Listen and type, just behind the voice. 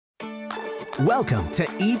Welcome to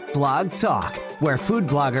Eat Blog Talk, where food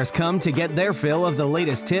bloggers come to get their fill of the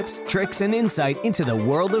latest tips, tricks, and insight into the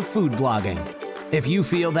world of food blogging. If you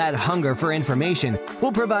feel that hunger for information,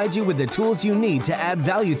 we'll provide you with the tools you need to add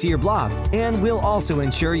value to your blog, and we'll also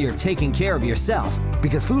ensure you're taking care of yourself,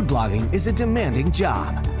 because food blogging is a demanding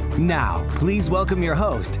job. Now, please welcome your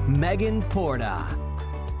host, Megan Porta.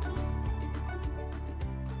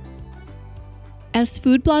 As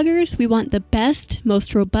food bloggers, we want the best,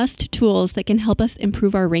 most robust tools that can help us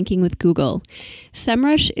improve our ranking with Google.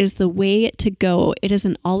 SEMrush is the way to go. It is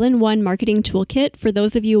an all-in-one marketing toolkit for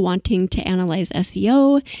those of you wanting to analyze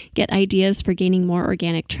SEO, get ideas for gaining more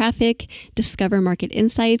organic traffic, discover market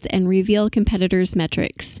insights, and reveal competitors'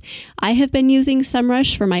 metrics. I have been using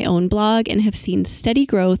SEMrush for my own blog and have seen steady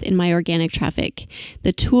growth in my organic traffic.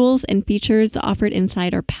 The tools and features offered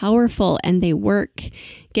inside are powerful and they work.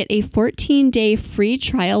 Get a 14-day free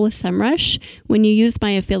trial with SEMrush when you use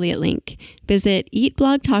my affiliate link. Visit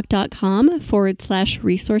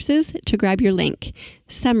eatblogtalk.com/resources to grab your link.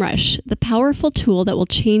 SEMrush, the powerful tool that will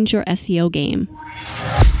change your SEO game.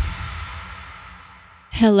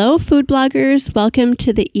 Hello, food bloggers. Welcome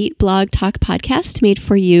to the Eat Blog Talk podcast made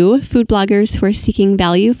for you, food bloggers who are seeking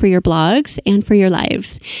value for your blogs and for your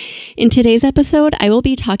lives. In today's episode, I will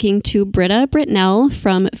be talking to Britta Britnell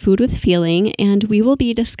from Food with Feeling, and we will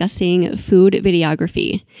be discussing food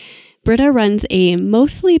videography. Britta runs a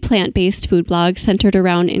mostly plant-based food blog centered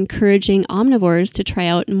around encouraging omnivores to try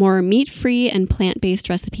out more meat-free and plant-based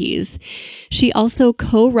recipes. She also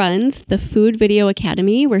co-runs the Food Video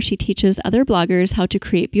Academy, where she teaches other bloggers how to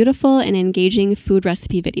create beautiful and engaging food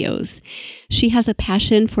recipe videos. She has a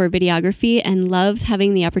passion for videography and loves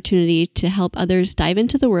having the opportunity to help others dive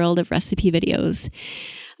into the world of recipe videos.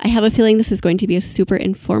 I have a feeling this is going to be a super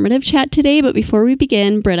informative chat today, but before we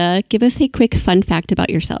begin, Britta, give us a quick fun fact about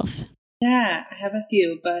yourself. Yeah, I have a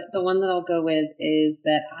few, but the one that I'll go with is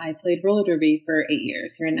that I played roller derby for 8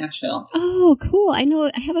 years here in Nashville. Oh, cool. I know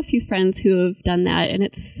I have a few friends who have done that, and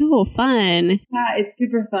it's so fun. Yeah, it's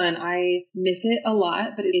super fun. I miss it a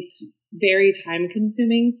lot, but it's very time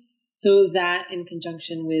consuming. So that in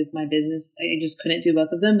conjunction with my business, I just couldn't do both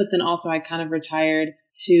of them. But then also I kind of retired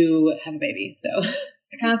to have a baby. So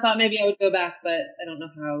I kind of thought maybe I would go back, but I don't know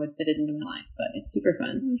how I would fit it into my life, but it's super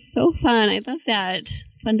fun. So fun. I love that.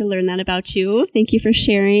 Fun to learn that about you. Thank you for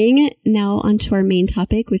sharing. Now on to our main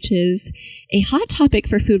topic, which is a hot topic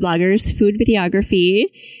for food bloggers, food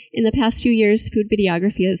videography. In the past few years, food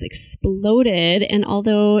videography has exploded, and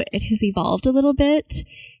although it has evolved a little bit,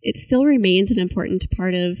 it still remains an important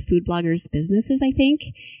part of food bloggers' businesses, I think.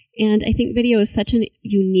 And I think video is such a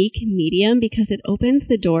unique medium because it opens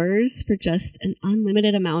the doors for just an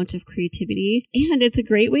unlimited amount of creativity. And it's a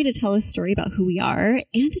great way to tell a story about who we are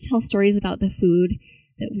and to tell stories about the food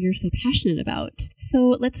that we are so passionate about.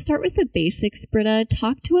 So let's start with the basics. Britta,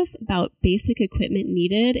 talk to us about basic equipment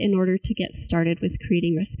needed in order to get started with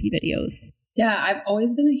creating recipe videos. Yeah, I've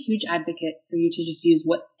always been a huge advocate for you to just use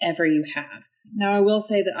whatever you have. Now, I will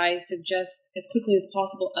say that I suggest as quickly as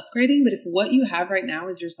possible upgrading, but if what you have right now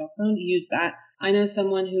is your cell phone, use that. I know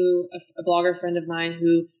someone a blogger friend of mine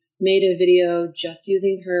who made a video just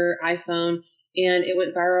using her iPhone, and it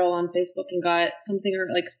went viral on Facebook and got something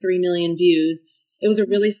like 3 million views. It was a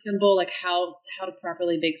really simple, like how to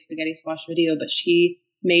properly bake spaghetti squash video, but she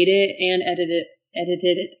made it and edited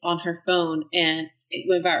it on her phone, and it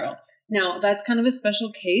went viral. Now, that's kind of a special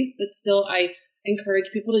case, but still, I encourage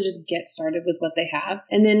people to just get started with what they have.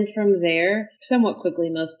 And then from there, somewhat quickly,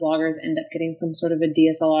 most bloggers end up getting some sort of a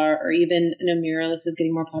DSLR, or even mirrorless is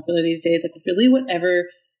getting more popular these days. Like really whatever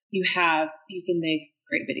you have, you can make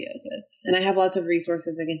great videos with. And I have lots of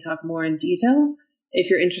resources I can talk more in detail if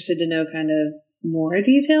you're interested to know kind of more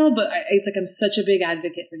detail. But it's like I'm such a big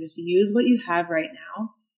advocate for just use what you have right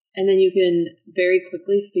now. And then you can very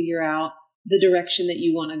quickly figure out the direction that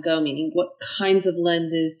you want to go, meaning what kinds of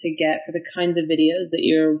lenses to get for the kinds of videos that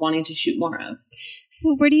you're wanting to shoot more of.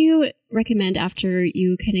 So what do you recommend after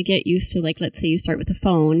you kind of get used to, like, let's say you start with a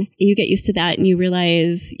phone, you get used to that and you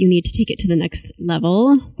realize you need to take it to the next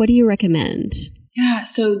level? What do you recommend? Yeah,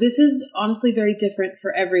 so this is honestly very different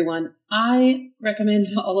for everyone. I recommend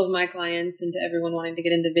to all of my clients and to everyone wanting to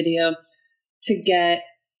get into video to get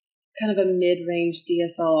kind of a mid-range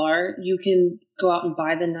DSLR. You can go out and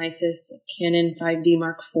buy the nicest Canon 5D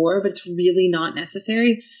Mark IV, but it's really not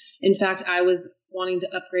necessary. In fact, I was wanting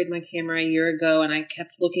to upgrade my camera a year ago, and I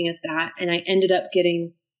kept looking at that, and I ended up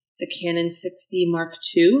getting the Canon 6D Mark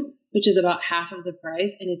II, which is about half of the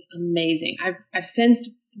price, and it's amazing. I've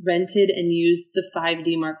since rented and used the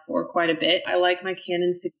 5D Mark IV quite a bit. I like my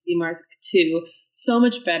Canon 6D Mark II so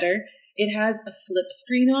much better. It has a flip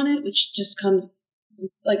screen on it, which just comes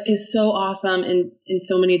is so awesome in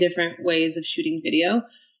so many different ways of shooting video.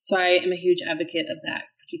 So I am a huge advocate of that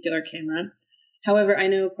particular camera. However, I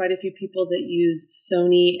know quite a few people that use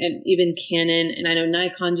Sony and even Canon, and I know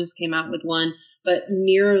Nikon just came out with one, but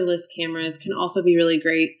mirrorless cameras can also be really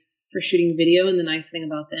great for shooting video. And the nice thing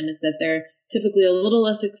about them is that they're typically a little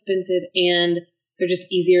less expensive and they're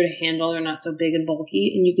just easier to handle. They're not so big and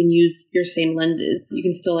bulky, and you can use your same lenses. You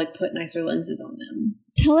can still put nicer lenses on them.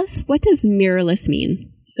 Tell us, what does mirrorless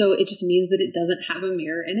mean? So it just means that it doesn't have a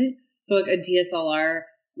mirror in it. So a DSLR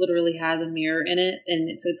literally has a mirror in it.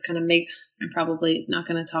 And so it's kind of I'm probably not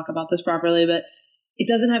going to talk about this properly, but it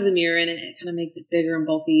doesn't have the mirror in it. It kind of makes it bigger and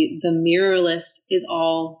bulky. The mirrorless is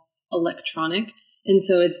all electronic. And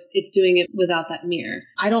so it's doing it without that mirror.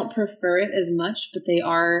 I don't prefer it as much, but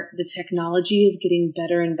the technology is getting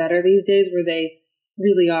better and better these days, where they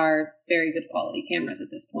really are very good quality cameras at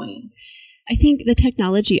this point. I think the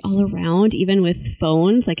technology all around, even with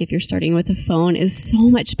phones, like if you're starting with a phone, is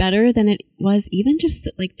so much better than it was even just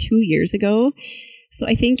 2 years ago. So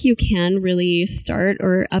I think you can really start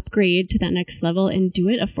or upgrade to that next level and do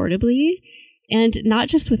it affordably. And not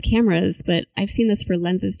just with cameras, but I've seen this for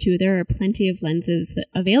lenses too. There are plenty of lenses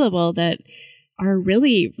available that are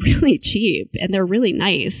really, really cheap, and they're really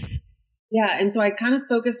nice. Yeah, and so I kind of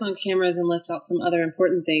focused on cameras and left out some other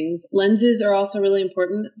important things. Lenses are also really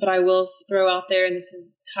important, but I will throw out there, and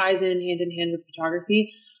ties in hand with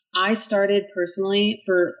photography. I started personally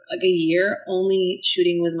for a year only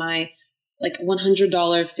shooting with my $100,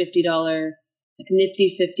 $50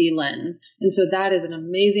 nifty 50 lens. And so that is an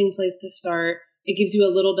amazing place to start. It gives you a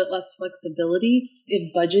little bit less flexibility.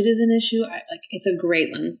 If budget is an issue, it's a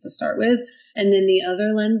great lens to start with. And then the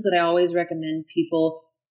other lens that I always recommend people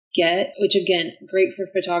get, which again, great for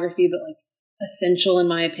photography, but essential in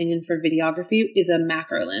my opinion for videography, is a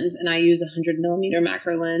macro lens. And I use a 100mm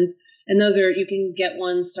macro lens. And you can get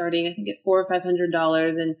one starting, I think, at $400 or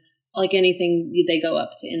 $500. And like anything, they go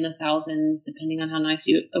up to in the thousands, depending on how nice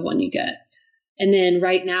of one you get. And then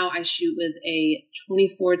right now I shoot with a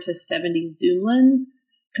 24 to 70 zoom lens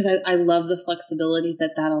because I love the flexibility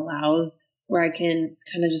that allows, where I can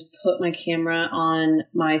kind of just put my camera on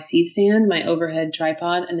my C-stand, my overhead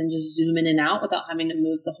tripod, and then just zoom in and out without having to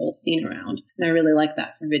move the whole scene around. And I really like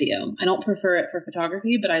that for video. I don't prefer it for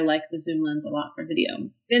photography, but I like the zoom lens a lot for video.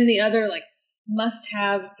 Then the other must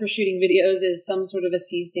have for shooting videos is some sort of a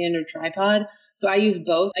C-stand or tripod. So I use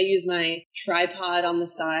both. I use my tripod on the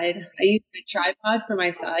side. I use my tripod for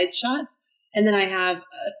my side shots. And then I have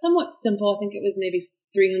a somewhat simple, I think it was maybe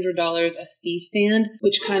 $300, a C-stand,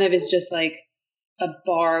 which kind of is just a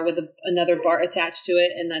bar with another bar attached to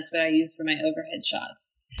it. And that's what I use for my overhead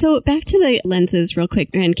shots. So back to the lenses real quick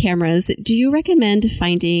and cameras. Do you recommend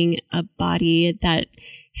finding a body that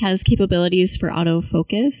has capabilities for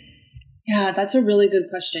autofocus? Yeah, that's a really good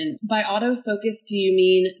question. By autofocus, do you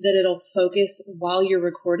mean that it'll focus while you're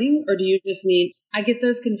recording, or do you just mean, I get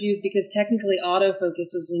those confused because technically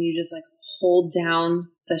autofocus was when you just hold down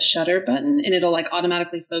the shutter button and it'll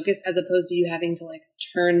automatically focus, as opposed to you having to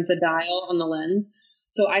turn the dial on the lens.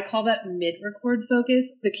 So I call that mid-record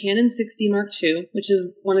focus. The Canon 60 Mark II, which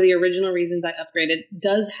is one of the original reasons I upgraded,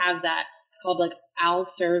 does have that. It's called Al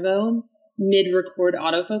Servo mid-record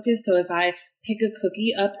autofocus. So if I pick a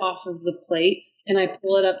cookie up off of the plate and I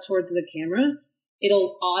pull it up towards the camera,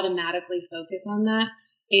 it'll automatically focus on that.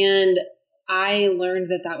 And I learned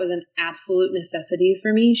that was an absolute necessity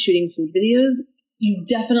for me shooting food videos. You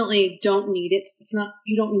definitely don't need it.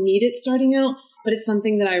 You don't need it starting out, but it's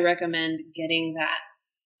something that I recommend getting that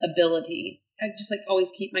ability. I just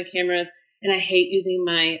always keep my cameras, and I hate using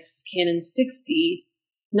my Canon 60,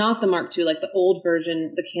 not the Mark II, the old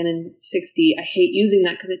version, the Canon 60. I hate using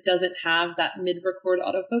that because it doesn't have that mid-record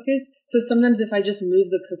autofocus. So sometimes if I just move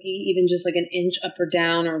the cookie, even just an inch up or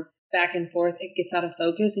down or back and forth, it gets out of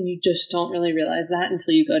focus, and you just don't really realize that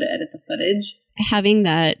until you go to edit the footage. Having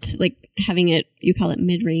that, having it, you call it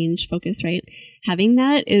mid-range focus, right? Having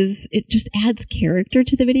that it just adds character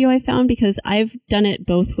to the video, I found, because I've done it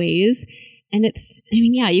both ways. And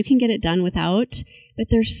you can get it done without, but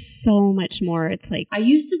there's so much more. It's I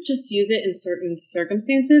used to just use it in certain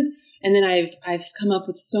circumstances. And then I've come up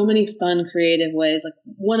with so many fun, creative ways.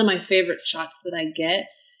 One of my favorite shots that I get,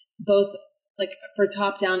 both for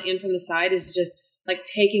top down and from the side, is just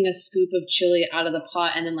taking a scoop of chili out of the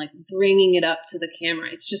pot and then bringing it up to the camera.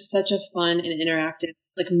 It's just such a fun and interactive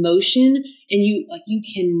motion. And you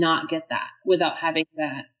cannot get that without having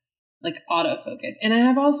that autofocus. And I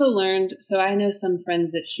have also learned, so I know some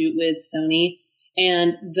friends that shoot with Sony,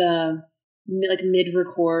 and the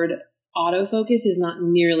mid-record autofocus is not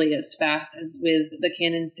nearly as fast as with the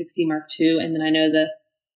Canon 60 Mark II. And then I know the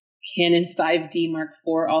Canon 5D Mark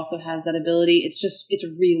IV also has that ability. It's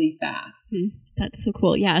really fast. That's so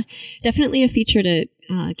cool. Yeah, definitely a feature to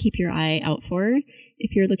keep your eye out for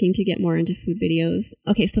if you're looking to get more into food videos.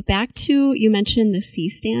 Okay, so back to, you mentioned the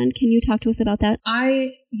C-stand. Can you talk to us about that?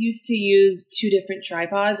 I used to use 2 different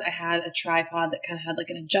tripods. I had a tripod that kind of had like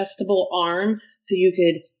an adjustable arm, so you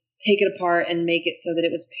could take it apart and make it so that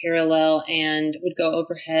it was parallel and would go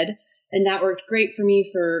overhead. And that worked great for me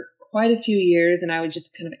for quite a few years, and I would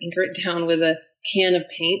just kind of anchor it down with a can of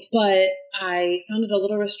paint. But I found it a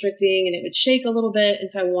little restricting and it would shake a little bit,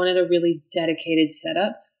 and so I wanted a really dedicated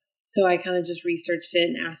setup. So I kind of just researched it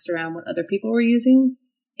and asked around what other people were using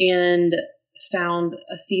and found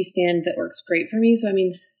a C-stand that works great for me. So I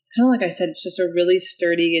mean, it's kind of like I said, it's just a really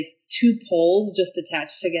sturdy, it's 2 poles just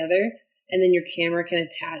attached together, and then your camera can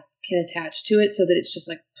attach to it so that it's just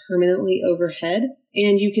like permanently overhead,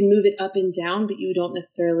 and you can move it up and down, but you don't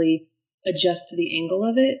necessarily adjust to the angle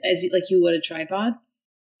of it like you would a tripod.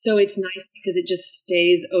 So it's nice because it just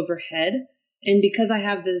stays overhead. And because I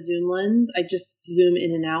have the zoom lens, I just zoom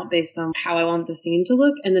in and out based on how I want the scene to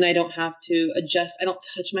look. And then I don't have to adjust. I don't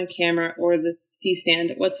touch my camera or the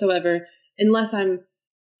C-stand whatsoever unless I'm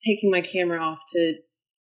taking my camera off to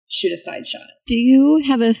shoot a side shot. Do you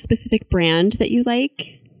have a specific brand that you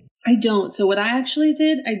like? I don't. So what I actually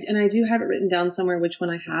did, and I do have it written down somewhere which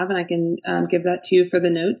one I have, and I can give that to you for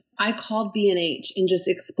the notes. I called B&H and just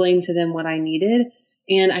explained to them what I needed.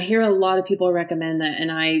 And I hear a lot of people recommend that,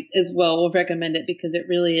 and I as well will recommend it because it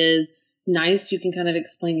really is nice. You can kind of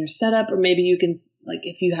explain your setup, or maybe you can, like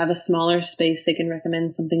if you have a smaller space, they can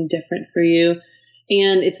recommend something different for you.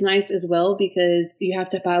 And it's nice as well because you have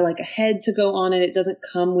to buy like a head to go on it. It doesn't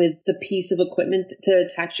come with the piece of equipment to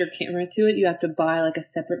attach your camera to it. You have to buy like a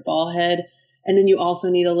separate ball head. And then you also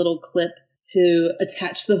need a little clip to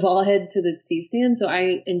attach the ball head to the C-stand. So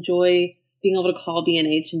I enjoy being able to call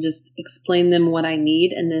B&H and just explain them what I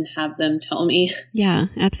need and then have them tell me. Yeah,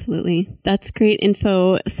 absolutely. That's great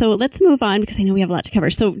info. So let's move on because I know we have a lot to cover.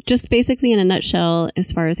 So just basically in a nutshell,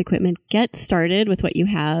 as far as equipment, get started with what you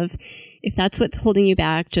have. If that's what's holding you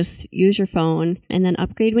back, just use your phone and then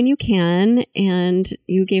upgrade when you can. And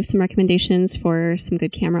you gave some recommendations for some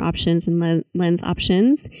good camera options and lens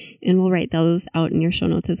options, and we'll write those out in your show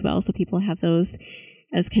notes as well so people have those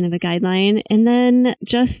as kind of a guideline. And then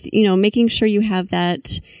just, making sure you have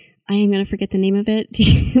that, I am going to forget the name of it.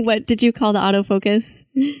 What did you call the autofocus?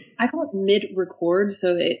 I call it mid-record.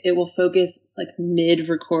 So it will focus like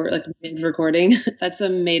mid-recording. That's a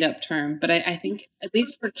made-up term. But I think, at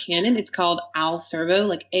least for Canon, it's called ALServo,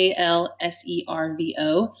 like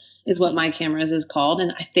ALSERVO is what my camera's is called.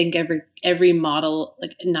 And I think every model,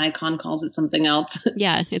 like Nikon calls it something else.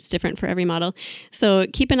 Yeah, it's different for every model. So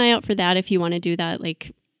keep an eye out for that if you want to do that,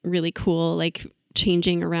 like really cool, like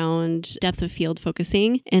changing around depth of field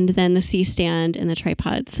focusing, and then the C-stand and the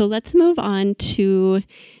tripod. So let's move on to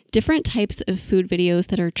different types of food videos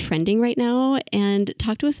that are trending right now and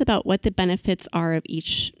talk to us about what the benefits are of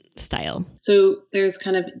each style. So there's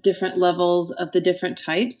kind of different levels of the different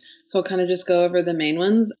types. So I'll kind of just go over the main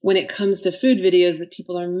ones. When it comes to food videos that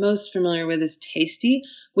people are most familiar with is Tasty,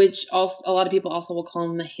 which also a lot of people also will call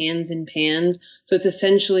them the hands and pans. So it's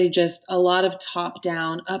essentially just a lot of top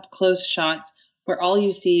down, up close shots where all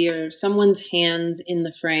you see are someone's hands in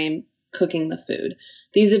the frame cooking the food.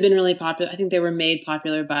 These have been really popular. I think they were made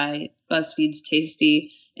popular by BuzzFeed's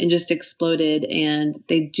Tasty and just exploded. And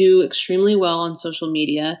they do extremely well on social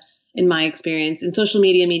media, in my experience. And social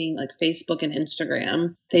media meaning like Facebook and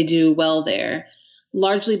Instagram. They do well there,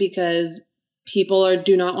 largely because people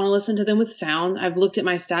do not want to listen to them with sound. I've looked at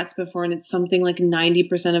my stats before, and it's something like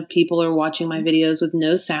 90% of people are watching my videos with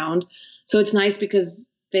no sound. So it's nice because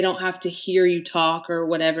they don't have to hear you talk or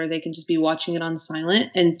whatever. They can just be watching it on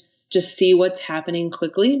silent and just see what's happening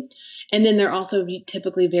quickly. And then they're also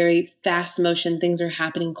typically very fast motion. Things are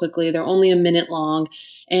happening quickly. They're only a minute long.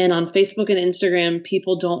 And on Facebook and Instagram,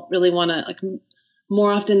 people don't really want to, like, more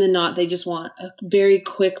often than not, they just want a very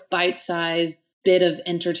quick bite-sized bit of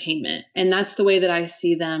entertainment. And that's the way that I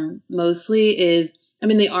see them mostly is, I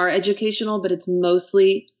mean, they are educational, but it's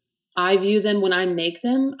mostly, I view them when I make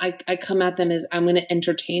them, I come at them as I'm going to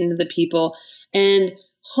entertain the people and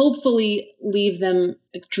hopefully leave them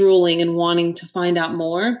drooling and wanting to find out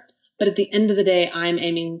more. But at the end of the day, I'm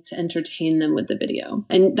aiming to entertain them with the video.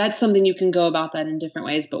 And that's something you can go about that in different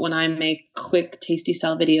ways. But when I make quick, tasty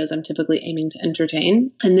style videos, I'm typically aiming to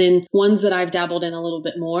entertain. And then ones that I've dabbled in a little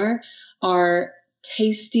bit more are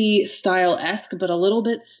tasty style-esque, but a little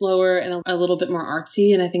bit slower and a little bit more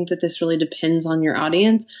artsy. And I think that this really depends on your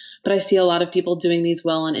audience. But I see a lot of people doing these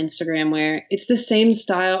well on Instagram where it's the same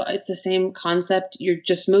style, it's the same concept. You're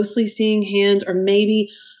just mostly seeing hands or maybe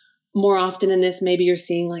more often in this, maybe you're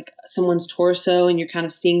seeing like someone's torso and you're kind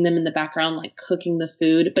of seeing them in the background, like cooking the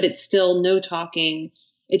food, but it's still no talking.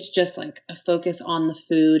 It's just like a focus on the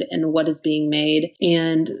food and what is being made,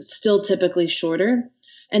 and still typically shorter.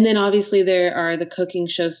 And then obviously there are the cooking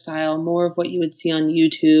show style, more of what you would see on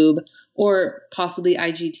YouTube or possibly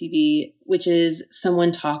IGTV, which is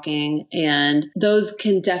someone talking. And those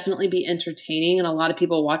can definitely be entertaining. And a lot of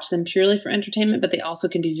people watch them purely for entertainment, but they also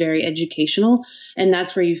can be very educational. And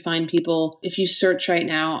that's where you find people, if you search right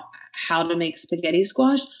now, how to make spaghetti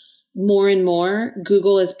squash, more and more,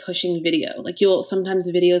 Google is pushing video. Like sometimes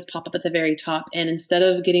videos pop up at the very top, and instead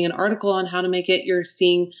of getting an article on how to make it, you're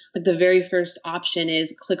seeing like the very first option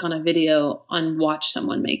is click on a video and watch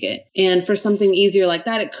someone make it. And for something easier like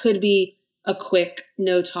that, it could be a quick,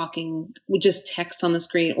 no talking, with just text on the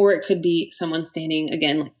screen, or it could be someone standing,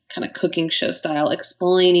 again, like kind of cooking show style,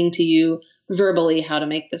 explaining to you verbally how to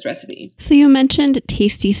make this recipe. So you mentioned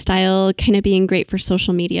Tasty Style kind of being great for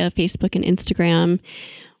social media, Facebook and Instagram.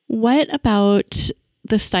 What about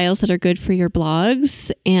the styles that are good for your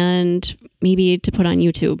blogs and maybe to put on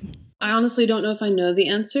YouTube? I honestly don't know if I know the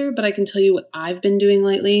answer, but I can tell you what I've been doing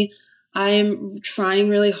lately. I'm trying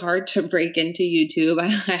really hard to break into YouTube.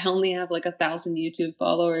 I only have like 1,000 YouTube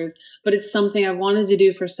followers, but it's something I've wanted to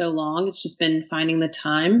do for so long. It's just been finding the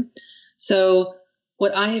time. So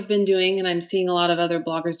what I have been doing, and I'm seeing a lot of other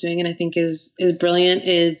bloggers doing, and I think is brilliant,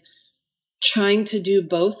 is trying to do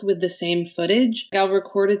both with the same footage. I'll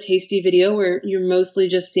record a tasty video where you're mostly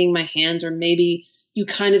just seeing my hands, or maybe you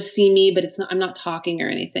kind of see me, but I'm not talking or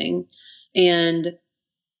anything, and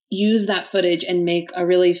use that footage and make a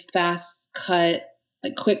really fast cut,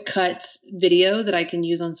 like quick cuts video that I can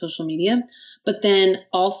use on social media. But then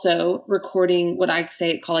also recording what I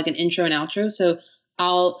call like an intro and outro. So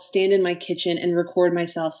I'll stand in my kitchen and record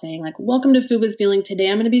myself saying like, welcome to Food with Feeling. Today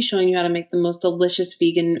I'm going to be showing you how to make the most delicious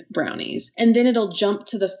vegan brownies. And then it'll jump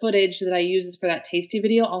to the footage that I use for that tasty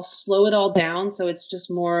video. I'll slow it all down so it's just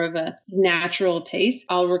more of a natural pace.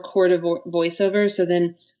 I'll record a voiceover. So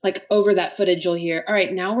then like over that footage, you'll hear, all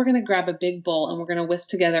right, now we're going to grab a big bowl and we're going to whisk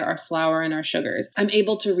together our flour and our sugars. I'm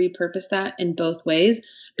able to repurpose that in both ways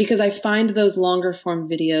because I find those longer form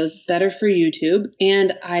videos better for YouTube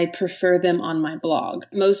and I prefer them on my blog.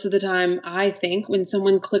 Most of the time, I think when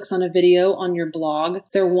someone clicks on a video on your blog,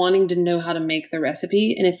 they're wanting to know how to make the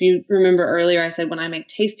recipe. And if you remember earlier, I said when I make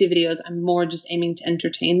tasty videos, I'm more just aiming to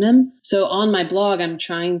entertain them. So on my blog, I'm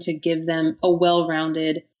trying to give them a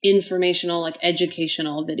well-rounded informational, like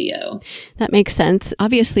educational video. That makes sense.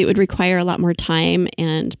 Obviously, it would require a lot more time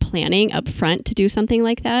and planning up front to do something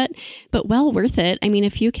like that, but well worth it. I mean,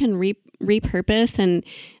 if you can repurpose and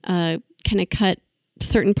kind of cut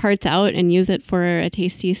certain parts out and use it for a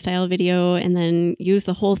tasty style video and then use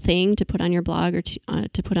the whole thing to put on your blog or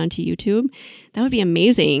to put onto YouTube, that would be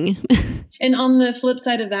amazing. And on the flip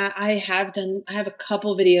side of that, I have a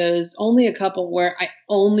couple videos, only a couple, where I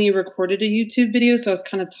only recorded a YouTube video. So I was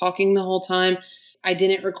kind of talking the whole time. I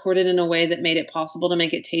didn't record it in a way that made it possible to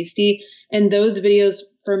make it tasty. And those videos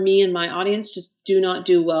for me and my audience just do not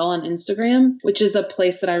do well on Instagram, which is a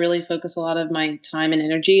place that I really focus a lot of my time and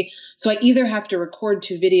energy. So I either have to record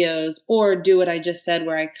 2 videos or do what I just said,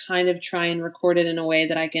 where I kind of try and record it in a way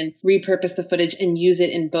that I can repurpose the footage and use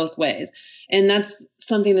it in both ways. And that's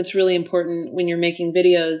something that's really important when you're making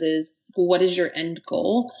videos is, what is your end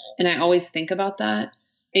goal? And I always think about that.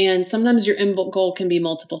 And sometimes your end goal can be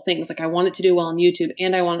multiple things. Like I want it to do well on YouTube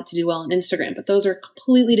and I want it to do well on Instagram, but those are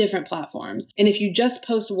completely different platforms. And if you just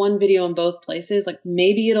post one video in both places, like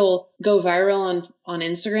maybe it'll go viral on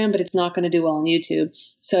Instagram, but it's not going to do well on YouTube.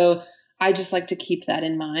 So I just like to keep that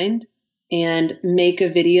in mind and make a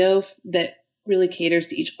video that really caters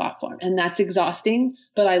to each platform. And that's exhausting,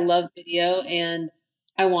 but I love video and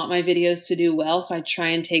I want my videos to do well, so I try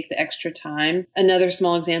and take the extra time. Another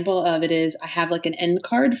small example of it is I have like an end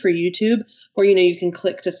card for YouTube where, you can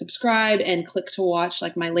click to subscribe and click to watch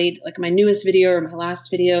like my newest video or my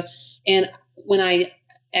last video. And when I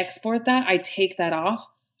export that, I take that off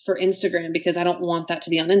for Instagram because I don't want that to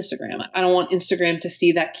be on Instagram. I don't want Instagram to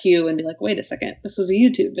see that cue and be like, wait a second, this was a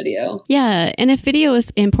YouTube video. Yeah. And if video is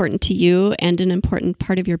important to you and an important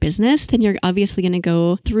part of your business, then you're obviously going to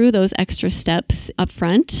go through those extra steps up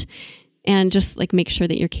front and just like make sure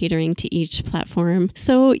that you're catering to each platform.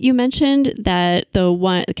 So you mentioned that the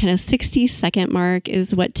one kind of 60-second mark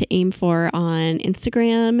is what to aim for on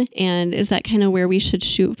Instagram. And is that kind of where we should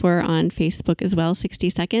shoot for on Facebook as well, 60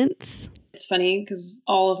 seconds? It's funny because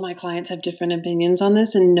all of my clients have different opinions on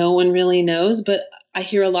this and no one really knows, but I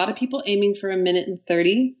hear a lot of people aiming for 1 minute and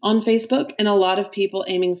 30 on Facebook and a lot of people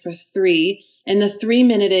aiming for 3. And the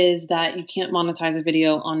 3-minute is that you can't monetize a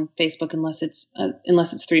video on Facebook unless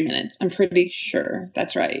it's 3 minutes. I'm pretty sure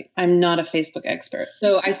that's right. I'm not a Facebook expert.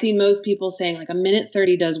 So I see most people saying like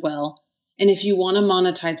 1:30 does well. And if you want to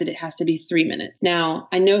monetize it, it has to be 3 minutes. Now,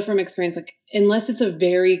 I know from experience, like unless it's a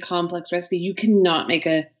very complex recipe, you cannot make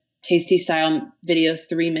a tasty style video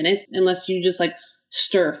 3 minutes unless you just like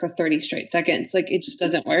stir for 30 straight seconds. Like it just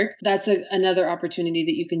doesn't work. That's another opportunity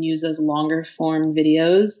that you can use those longer form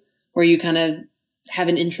videos where you kind of have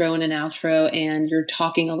an intro and an outro and you're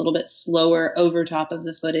talking a little bit slower over top of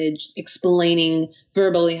the footage, explaining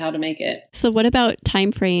verbally how to make it. So what about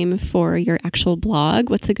time frame for your actual blog?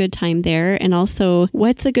 What's a good time there? And also,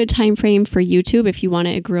 what's a good time frame for YouTube if you want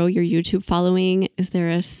to grow your YouTube following? Is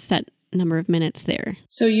there a set number of minutes there?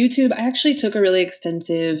 So YouTube, I actually took a really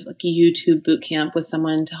extensive YouTube boot camp with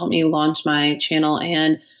someone to help me launch my channel,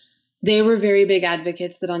 and they were very big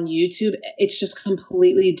advocates that on YouTube, it's just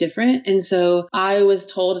completely different. And so I was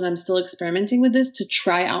told, and I'm still experimenting with this, to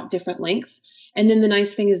try out different lengths. And then the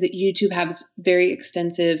nice thing is that YouTube has very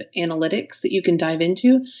extensive analytics that you can dive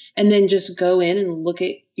into and then just go in and look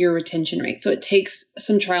at your retention rate. So it takes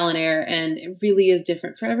some trial and error, and it really is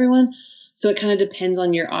different for everyone. So it kind of depends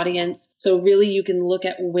on your audience. So really you can look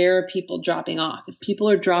at where are people dropping off. If people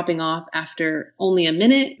are dropping off after only a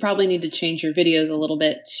minute, you probably need to change your videos a little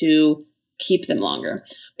bit to keep them longer.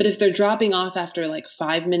 But if they're dropping off after like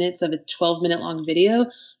 5 minutes of a 12-minute long video,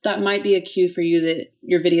 that might be a cue for you that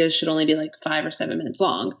your videos should only be like 5 or 7 minutes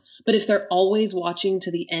long. But if they're always watching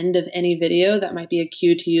to the end of any video, that might be a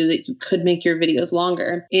cue to you that you could make your videos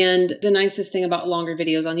longer. And the nicest thing about longer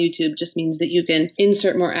videos on YouTube just means that you can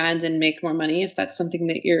insert more ads and make more money if that's something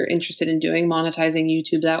that you're interested in doing, monetizing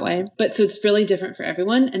YouTube that way. But so it's really different for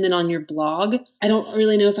everyone. And then on your blog, I don't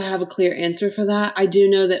really know if I have a clear answer for that. I do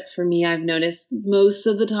know that for me, I've noticed most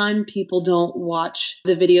of the time people don't watch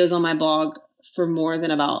the videos on my blog for more than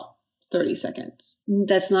about 30 seconds.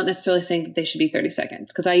 That's not necessarily saying that they should be 30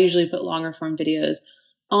 seconds because I usually put longer form videos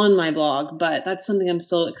on my blog, but that's something I'm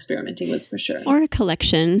still experimenting with for sure. Or a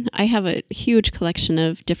collection. I have a huge collection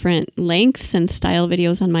of different lengths and style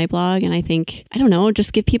videos on my blog. And I think, I don't know,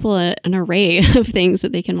 just give people an array of things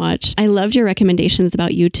that they can watch. I loved your recommendations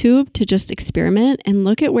about YouTube to just experiment and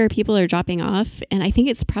look at where people are dropping off. And I think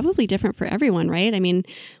it's probably different for everyone, right? I mean,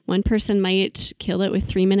 one person might kill it with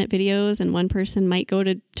 3-minute videos and one person might go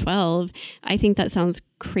to 12. I think that sounds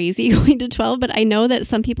crazy going to 12, but I know that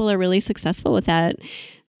some people are really successful with that.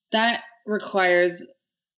 That requires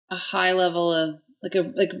a high level of like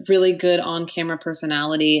really good on-camera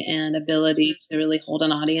personality and ability to really hold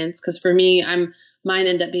an audience. Because for me, mine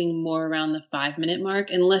end up being more around the 5-minute mark,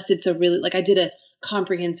 unless it's a really I did a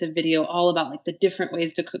comprehensive video all about like the different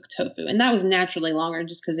ways to cook tofu, and that was naturally longer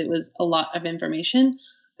just because it was a lot of information.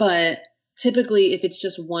 But typically, if it's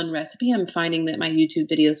just one recipe, I'm finding that my YouTube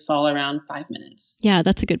videos fall around 5 minutes. Yeah,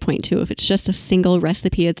 that's a good point too. If it's just a single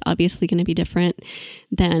recipe, it's obviously going to be different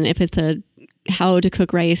than if it's a how to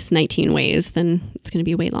cook rice 19 ways, then it's going to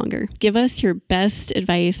be way longer. Give us your best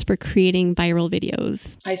advice for creating viral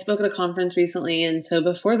videos. I spoke at a conference recently, and so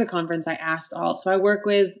before the conference, I asked so I work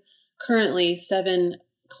with currently 7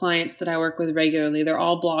 clients that I work with regularly. They're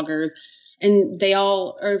all bloggers. And they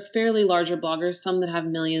all are fairly larger bloggers, some that have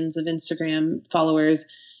millions of Instagram followers.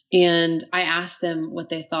 And I asked them what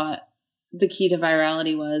they thought the key to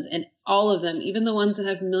virality was. And all of them, even the ones that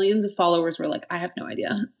have millions of followers, were like, I have no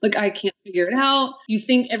idea. Like, I can't figure it out.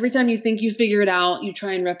 Every time you think you figure it out, you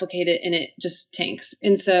try and replicate it and it just tanks.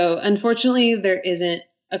 And so unfortunately, there isn't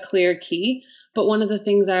a clear key. But one of the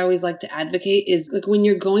things I always like to advocate is like when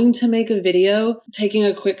you're going to make a video, taking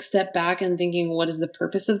a quick step back and thinking, what is the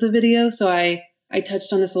purpose of the video? So I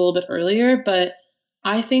touched on this a little bit earlier, but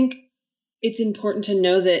I think it's important to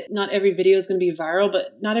know that not every video is going to be viral,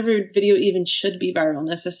 but not every video even should be viral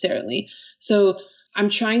necessarily. So I'm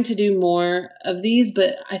trying to do more of these,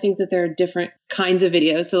 but I think that there are different kinds of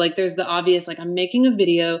videos. So like there's the obvious, like I'm making a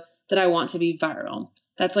video that I want to be viral.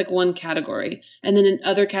 That's like one category. And then in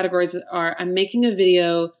other categories are I'm making a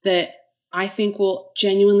video that I think will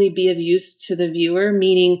genuinely be of use to the viewer,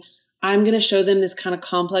 meaning I'm going to show them this kind of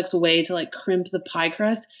complex way to like crimp the pie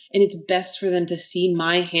crust. And it's best for them to see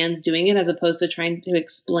my hands doing it as opposed to trying to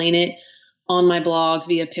explain it on my blog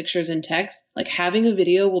via pictures and text. Like having a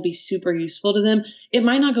video will be super useful to them. It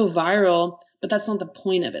might not go viral, but that's not the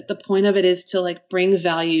point of it. The point of it is to like bring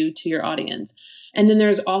value to your audience. And then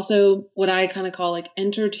there's also what I kind of call like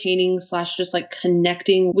entertaining / just like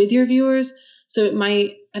connecting with your viewers. So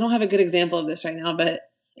I don't have a good example of this right now, but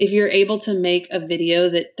if you're able to make a video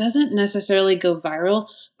that doesn't necessarily go viral,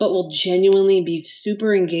 but will genuinely be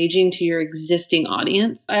super engaging to your existing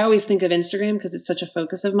audience. I always think of Instagram because it's such a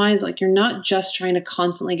focus of mine. It's like, you're not just trying to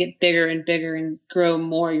constantly get bigger and bigger and grow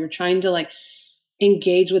more. You're trying to like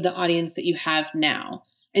engage with the audience that you have now.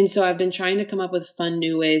 And so I've been trying to come up with fun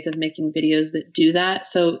new ways of making videos that do that.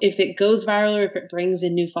 So if it goes viral or if it brings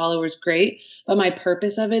in new followers, great. But my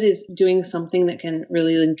purpose of it is doing something that can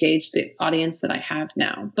really engage the audience that I have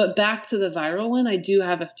now. But back to the viral one, I do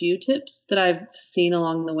have a few tips that I've seen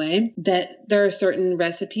along the way, that there are certain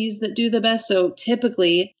recipes that do the best. So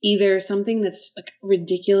typically either something that's like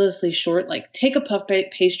ridiculously short, like take a puff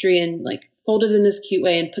pastry and like fold it in this cute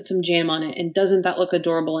way and put some jam on it. And doesn't that look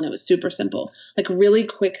adorable? And it was super simple. Like really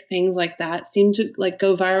quick things like that seem to like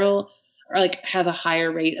go viral or like have a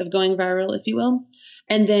higher rate of going viral, if you will.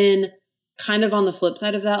 And then kind of on the flip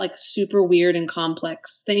side of that, like super weird and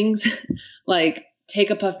complex things, like take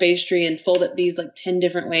a puff pastry and fold it these like 10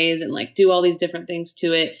 different ways and like do all these different things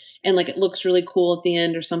to it. And like it looks really cool at the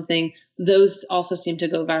end or something. Those also seem to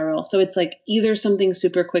go viral. So it's like either something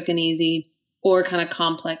super quick and easy or kind of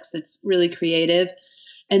complex that's really creative.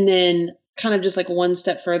 And then kind of just like one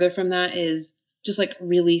step further from that is just like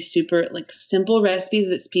really super like simple recipes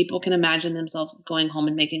that people can imagine themselves going home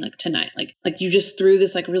and making like tonight. Like you just threw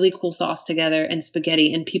this like really cool sauce together and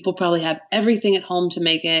spaghetti, and people probably have everything at home to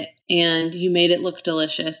make it, and you made it look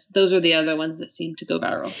delicious. Those are the other ones that seem to go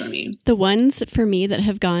viral for me. The ones for me that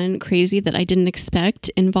have gone crazy that I didn't expect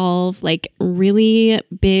involve like really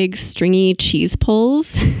big stringy cheese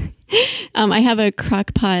pulls. I have a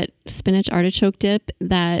crock pot spinach artichoke dip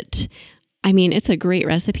that, I mean, it's a great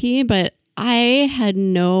recipe, but I had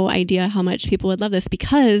no idea how much people would love this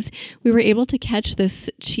because we were able to catch this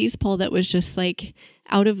cheese pull that was just like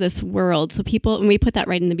out of this world. So people, and we put that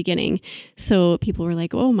right in the beginning. So people were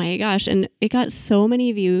like, oh my gosh. And it got so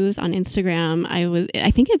many views on Instagram.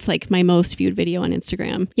 I think it's like my most viewed video on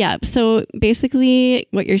Instagram. Yeah. So basically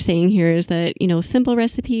what you're saying here is that, you know, simple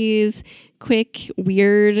recipes, quick,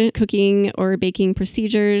 weird cooking or baking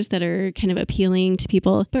procedures that are kind of appealing to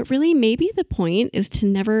people. But really, maybe the point is to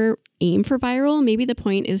never aim for viral. Maybe the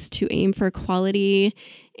point is to aim for quality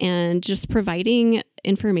and just providing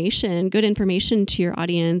information, good information to your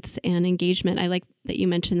audience and engagement. I like that you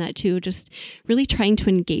mentioned that too, just really trying to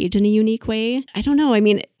engage in a unique way. I don't know. I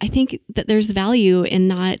mean, I think that there's value in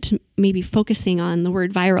not maybe focusing on the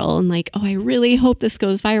word viral and like, oh, I really hope this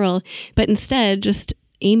goes viral, but instead just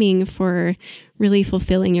aiming for really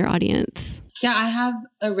fulfilling your audience. Yeah, I have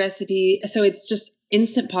a recipe. So it's just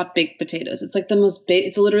Instant Pot baked potatoes. It's like the most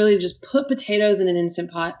it's literally just put potatoes in an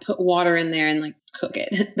Instant Pot, put water in there and like cook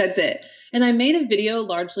it. That's it. And I made a video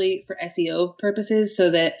largely for SEO purposes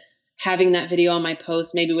so that having that video on my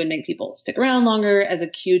post maybe would make people stick around longer as a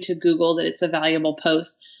cue to Google that it's a valuable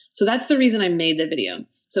post. So that's the reason I made the video.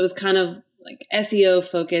 So it was kind of like SEO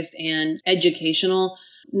focused and educational.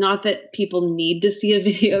 Not that people need to see a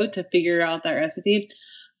video to figure out that recipe,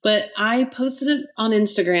 but I posted it on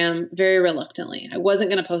Instagram very reluctantly. I wasn't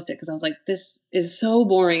going to post it because I was like, this is so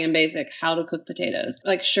boring and basic, how to cook potatoes.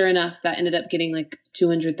 Like, sure enough, that ended up getting like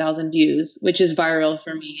 200,000 views, which is viral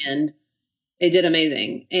for me. And it did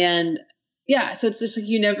amazing. And yeah, so it's just like,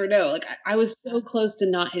 you never know. Like I was so close to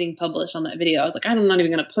not hitting publish on that video. I was like, I'm not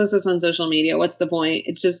even going to post this on social media. What's the point?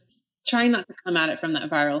 It's just trying not to come at it from that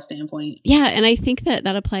viral standpoint. Yeah. And I think that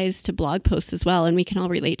that applies to blog posts as well. And we can all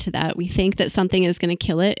relate to that. We think that something is going to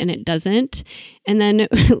kill it and it doesn't. And then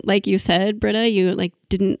like you said, Britta,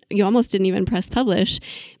 you almost didn't even press publish,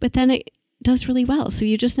 but then it does really well. So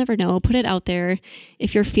you just never know. Put it out there.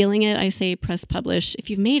 If you're feeling it, I say press publish. If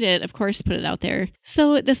you've made it, of course, put it out there.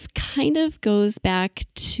 So this kind of goes back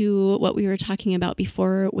to what we were talking about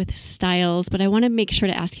before with styles, but I want to make sure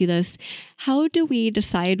to ask you this. How do we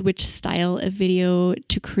decide which style of video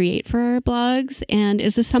to create for our blogs? And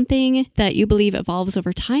is this something that you believe evolves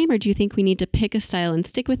over time, or do you think we need to pick a style and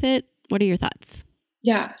stick with it? What are your thoughts?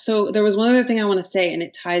 Yeah. So there was one other thing I want to say, and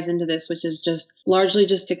it ties into this, which is just largely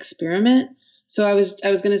just experiment. So I was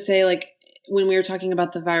going to say, like, when we were talking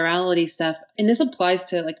about the virality stuff, and this applies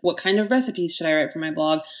to like, what kind of recipes should I write for my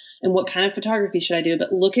blog and what kind of photography should I do?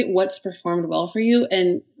 But look at what's performed well for you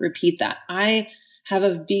and repeat that. I have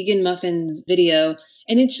a vegan muffins video,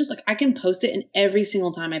 and it's just like, I can post it, and every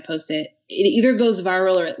single time I post it, it either goes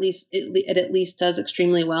viral or at least it at least does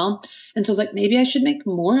extremely well. And so I was like, maybe I should make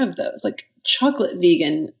more of those, like chocolate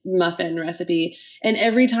vegan muffin recipe. And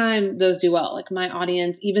every time those do well, like my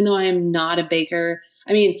audience, even though I am not a baker,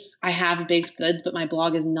 I mean, I have baked goods, but my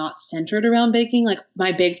blog is not centered around baking. Like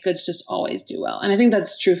my baked goods just always do well. And I think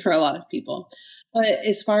that's true for a lot of people. But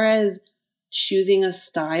as far as choosing a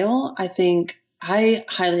style, I think I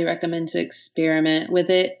highly recommend to experiment with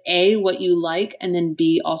it. A, what you like, and then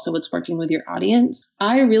B, also what's working with your audience.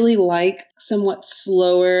 I really like somewhat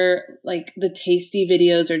slower, like the tasty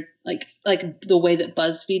videos or like the way that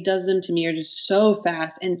BuzzFeed does them to me are just so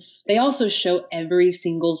fast. And they also show every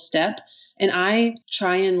single step. And I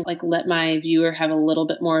try and like let my viewer have a little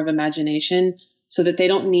bit more of imagination so that they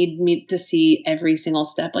don't need me to see every single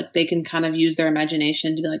step. Like they can kind of use their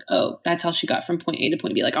imagination to be like, oh, that's how she got from point A to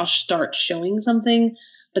point B. Like I'll start showing something,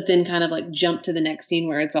 but then kind of like jump to the next scene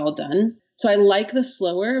where it's all done. So I like the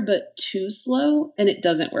slower, but too slow, and it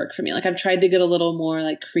doesn't work for me. Like I've tried to get a little more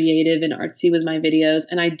like creative and artsy with my videos,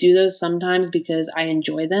 and I do those sometimes because I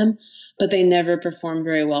enjoy them, but they never perform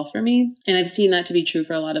very well for me. And I've seen that to be true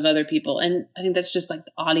for a lot of other people. And I think that's just like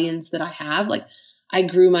the audience that I have. Like I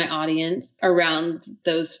grew my audience around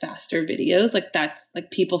those faster videos. Like that's like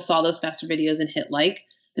people saw those faster videos and hit like.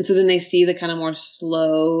 And so then they see the kind of more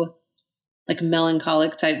slow, like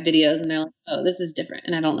melancholic type videos and they're like, oh, this is different.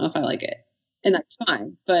 And I don't know if I like it. And that's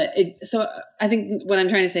fine. But so I think what I'm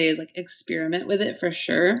trying to say is like experiment with it for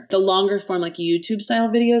sure. The longer form, like YouTube style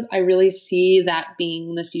videos, I really see that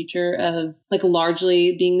being the future of like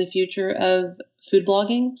largely being the future of food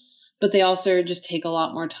blogging. But they also just take a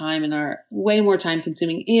lot more time and are way more time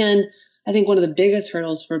consuming. And I think one of the biggest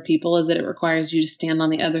hurdles for people is that it requires you to stand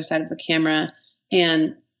on the other side of the camera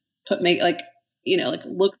and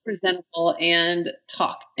look presentable and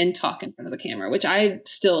talk in front of the camera, which I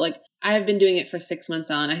still like. I have been doing it for 6 months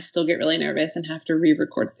on. I still get really nervous and have to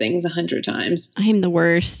re-record things 100 times. I'm the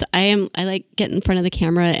worst. I like get in front of the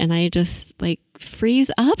camera and I just like freeze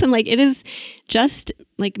up. And like, it is just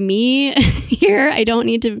like me here. I don't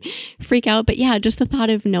need to freak out. But yeah, just the thought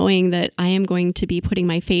of knowing that I am going to be putting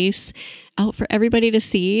my face out for everybody to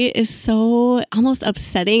see is so almost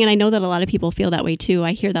upsetting. And I know that a lot of people feel that way too.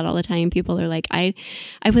 I hear that all the time. People are like, I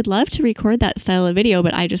would love to record that style of video,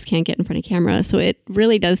 but I just can't get in front of camera. So it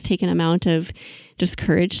really does take an amount of just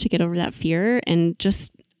courage to get over that fear and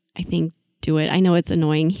just, I think, do it. I know it's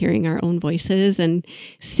annoying hearing our own voices and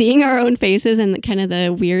seeing our own faces and kind of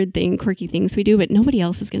the weird quirky things we do, but nobody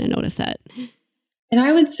else is going to notice that. And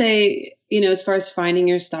I would say, as far as finding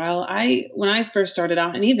your style, when I first started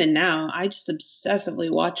out and even now, I just obsessively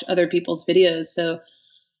watch other people's videos. So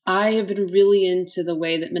I have been really into the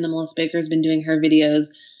way that Minimalist Baker has been doing her videos.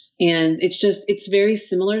 And it's very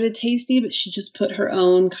similar to Tasty, but she just put her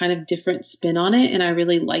own kind of different spin on it. And I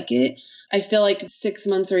really like it. I feel like 6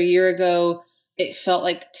 months or a year ago, it felt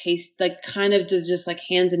like kind of just like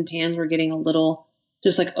Hands and Pans were getting a little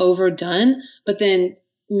just like overdone. But then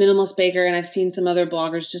Minimalist Baker, and I've seen some other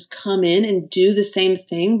bloggers just come in and do the same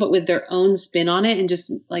thing, but with their own spin on it. And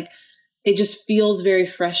just like, it just feels very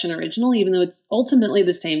fresh and original, even though it's ultimately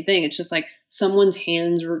the same thing. It's just like someone's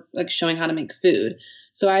hands were like showing how to make food.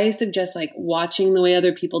 So I suggest like watching the way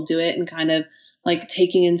other people do it and kind of like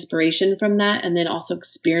taking inspiration from that. And then also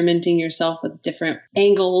experimenting yourself with different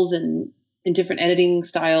angles and different editing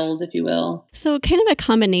styles, if you will. So kind of a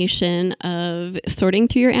combination of sorting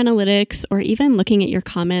through your analytics or even looking at your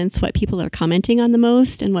comments, what people are commenting on the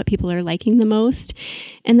most and what people are liking the most.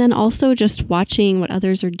 And then also just watching what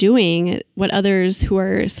others are doing, what others who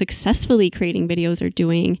are successfully creating videos are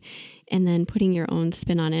doing, and then putting your own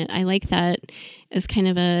spin on it. I like that as kind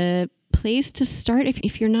of a place to start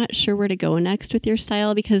if you're not sure where to go next with your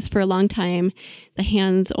style, because for a long time the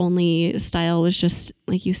hands only style was just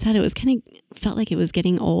like you said, it was kind of felt like it was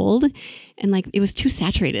getting old and like it was too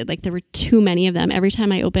saturated, like there were too many of them. Every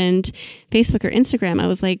time I opened Facebook or Instagram, I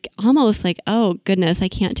was like almost like, oh goodness, I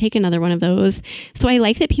can't take another one of those. So I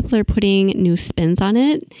like that people are putting new spins on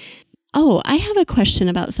it. Oh, I have a question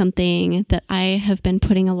about something that I have been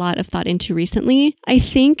putting a lot of thought into recently. I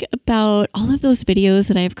think about all of those videos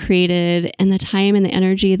that I've created and the time and the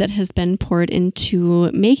energy that has been poured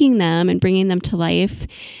into making them and bringing them to life.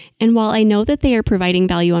 And while I know that they are providing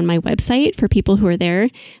value on my website for people who are there,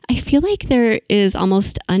 I feel like there is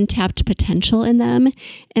almost untapped potential in them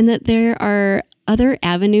and that there are other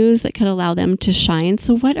avenues that could allow them to shine.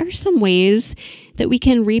 So what are some ways that we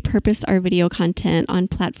can repurpose our video content on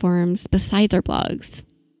platforms besides our blogs?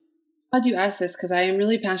 Glad you asked this because I am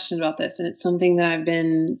really passionate about this and it's something that I've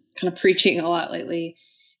been kind of preaching a lot lately.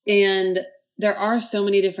 And there are so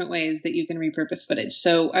many different ways that you can repurpose footage.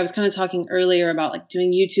 So I was kind of talking earlier about like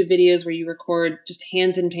doing YouTube videos where you record just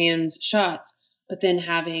hands and pans shots, but then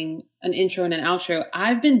having an intro and an outro.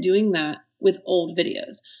 I've been doing that with old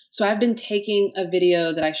videos. So I've been taking a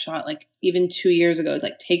video that I shot like even 2 years ago,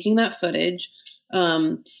 like taking that footage.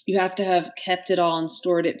 You have to have kept it all and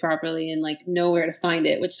stored it properly and like know where to find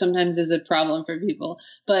it, which sometimes is a problem for people.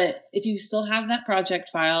 But if you still have that project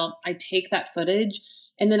file, I take that footage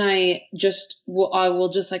And then I will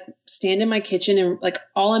just like stand in my kitchen and like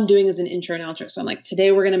all I'm doing is an intro and outro. So I'm like,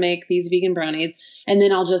 today we're going to make these vegan brownies. And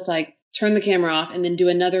then I'll just like turn the camera off and then do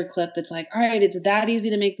another clip that's like, all right, it's that easy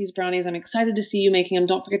to make these brownies. I'm excited to see you making them.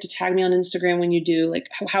 Don't forget to tag me on Instagram when you do, like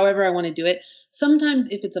however I want to do it. Sometimes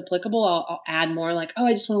if it's applicable, I'll add more like, oh,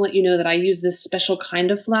 I just want to let you know that I use this special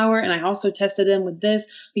kind of flour and I also tested them with this.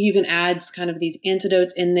 You can add kind of these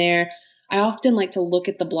antidotes in there. I often like to look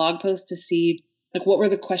at the blog post to see like what were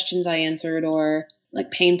the questions I answered or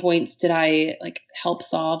like pain points did I like help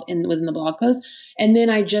solve within the blog post. And then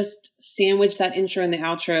I just sandwich that intro and the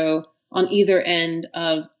outro on either end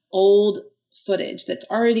of old footage that's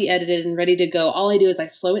already edited and ready to go. All I do is I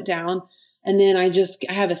slow it down and then I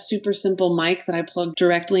have a super simple mic that I plug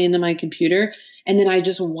directly into my computer. And then I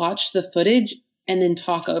just watch the footage and then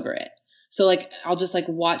talk over it. So like, I'll just like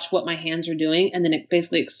watch what my hands are doing and then it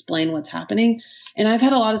basically explain what's happening. And I've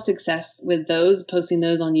had a lot of success with those, posting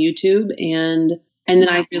those on YouTube. And then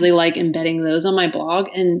I really like embedding those on my blog.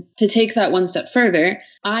 And to take that one step further,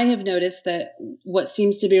 I have noticed that what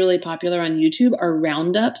seems to be really popular on YouTube are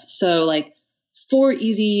roundups. So like 4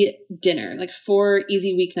 easy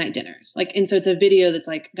weeknight dinners. Like, and so it's a video that's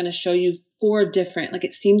like going to show you 4 different, like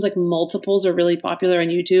it seems like multiples are really popular on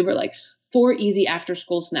YouTube, or like 4 easy after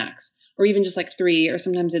school snacks, or even just like 3, or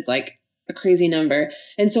sometimes it's like a crazy number.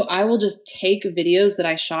 And so I will just take videos that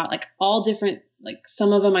I shot, like all different, like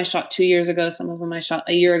some of them I shot 2 years ago, some of them I shot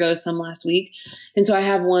a year ago, some last week. And so I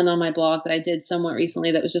have one on my blog that I did somewhat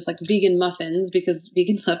recently that was just like vegan muffins, because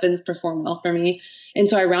vegan muffins perform well for me. And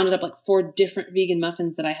so I rounded up like 4 different vegan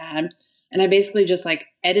muffins that I had. And I basically just like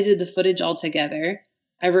edited the footage all together.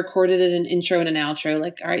 I recorded it an intro and an outro.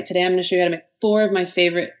 Like, all right, today I'm going to show you how to make 4 of my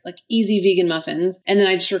favorite, like easy vegan muffins. And then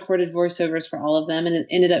I just recorded voiceovers for all of them. And it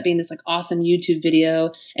ended up being this like awesome YouTube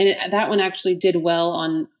video. And that one actually did well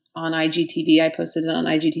on IGTV. I posted it on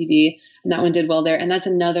IGTV and that one did well there. And that's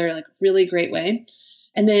another like really great way.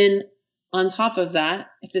 And then on top of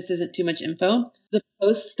that, if this isn't too much info, the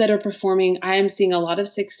posts that are performing, I am seeing a lot of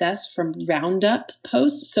success from roundup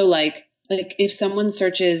posts. So like if someone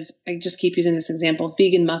searches, I just keep using this example,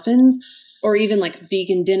 vegan muffins, or even like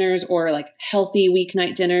vegan dinners or like healthy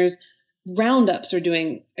weeknight dinners, roundups are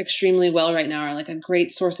doing extremely well right now, are like a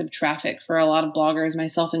great source of traffic for a lot of bloggers,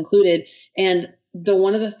 myself included. And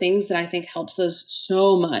one of the things that I think helps us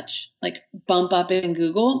so much, like bump up in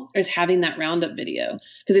Google, is having that roundup video,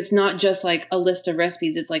 because it's not just like a list of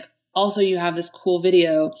recipes. It's like also you have this cool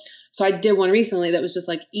video. So I did one recently that was just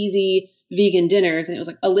like easy vegan dinners, and it was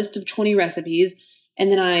like a list of 20 recipes.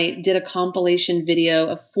 And then I did a compilation video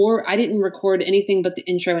of 4. I didn't record anything but the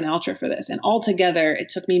intro and outro for this. And altogether, it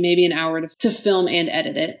took me maybe an hour to film and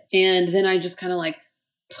edit it. And then I just kind of like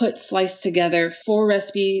sliced together 4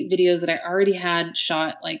 recipe videos that I already had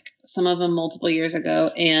shot, like some of them multiple years ago,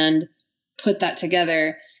 and put that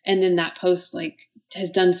together. And then that post like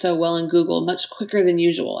has done so well in Google much quicker than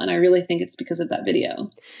usual. And I really think it's because of that video.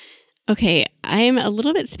 Okay, I'm a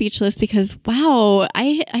little bit speechless because, wow,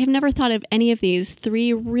 I have never thought of any of these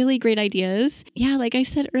 3 really great ideas. Yeah, like I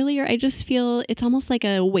said earlier, I just feel it's almost like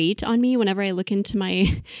a weight on me whenever I look into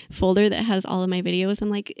my folder that has all of my videos. I'm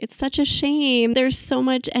like, it's such a shame. There's so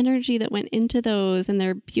much energy that went into those, and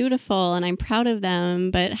they're beautiful and I'm proud of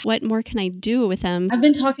them, but what more can I do with them? I've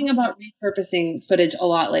been talking about repurposing footage a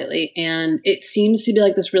lot lately, and it seems to be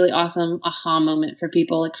like this really awesome aha moment for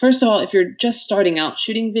people. Like, first of all, if you're just starting out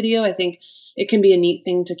shooting video, I think it can be a neat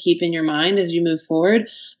thing to keep in your mind as you move forward.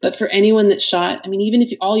 But for anyone that shot, I mean, even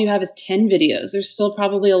if all you have is 10 videos, there's still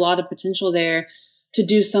probably a lot of potential there to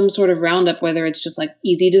do some sort of roundup, whether it's just like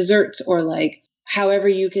easy desserts or like however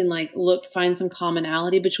you can like find some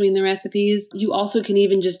commonality between the recipes. You also can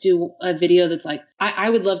even just do a video that's like, I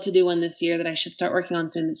would love to do one this year that I should start working on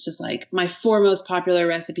soon. It's just like my 4 most popular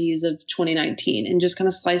recipes of 2019, and just kind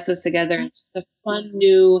of slice those together. It's just a fun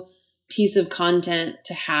new piece of content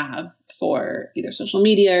to have for either social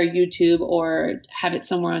media or YouTube, or have it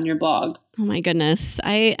somewhere on your blog. Oh my goodness.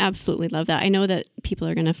 I absolutely love that. I know that people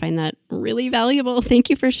are going to find that really valuable.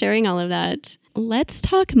 Thank you for sharing all of that. Let's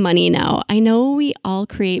talk money now. I know we all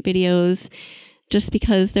create videos just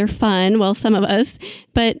because they're fun, well, some of us,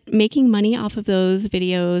 but making money off of those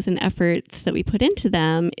videos and efforts that we put into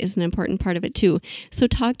them is an important part of it too. So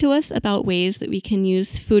talk to us about ways that we can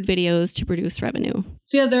use food videos to produce revenue.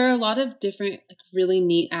 So yeah, there are a lot of different really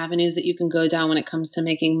neat avenues that you can go down when it comes to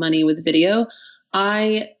making money with video.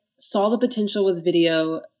 I saw the potential with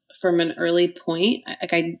video from an early point.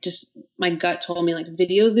 My gut told me like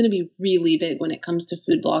video is going to be really big when it comes to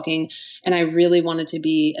food blogging. And I really wanted to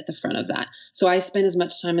be at the front of that. So I spent as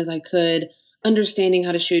much time as I could understanding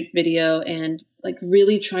how to shoot video and like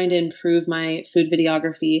really trying to improve my food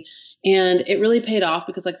videography. And it really paid off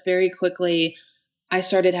because like very quickly I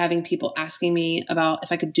started having people asking me about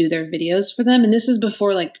if I could do their videos for them. And this is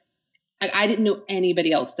before like I didn't know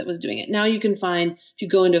anybody else that was doing it. Now you can find, if you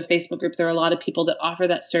go into a Facebook group, there are a lot of people that offer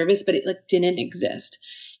that service, but it like didn't exist.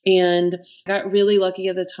 And I got really lucky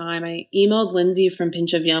at the time. I emailed Lindsay from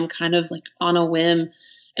Pinch of Yum kind of like on a whim.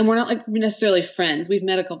 And we're not like necessarily friends. We've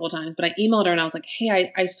met a couple of times, but I emailed her and I was like,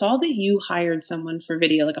 hey, I saw that you hired someone for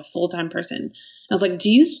video, like a full-time person. And I was like, do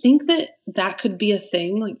you think that that could be a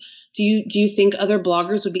thing? Like, do you think other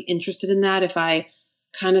bloggers would be interested in that if I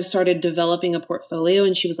kind of started developing a portfolio?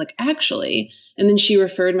 And she was like, actually. And then she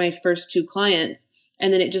referred my first 2 clients.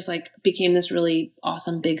 And then it just like became this really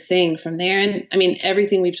awesome big thing from there. And I mean,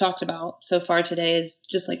 everything we've talked about so far today is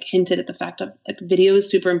just like hinted at the fact of like video is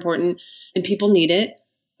super important and people need it,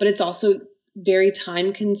 but it's also very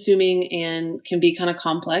time consuming and can be kind of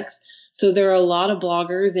complex. So there are a lot of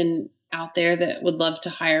bloggers and out there that would love to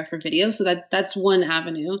hire for video. So that's one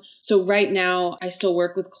avenue. So right now I still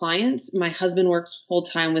work with clients. My husband works full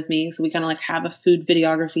time with me. So we kind of like have a food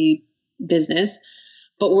videography business,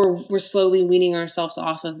 but we're slowly weaning ourselves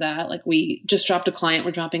off of that. Like we just dropped a client.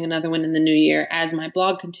 We're dropping another one in the new year as my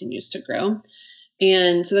blog continues to grow.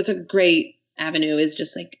 And so that's a great avenue, is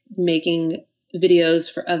just like making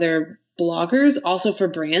videos for other bloggers, also for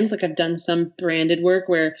brands. Like I've done some branded work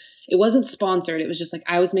where it wasn't sponsored. It was just like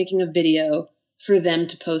I was making a video for them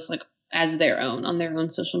to post like as their own on their own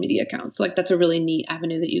social media accounts. So like that's a really neat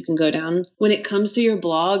avenue that you can go down. When it comes to your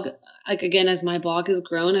blog, like again, as my blog has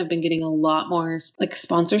grown, I've been getting a lot more like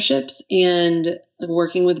sponsorships and like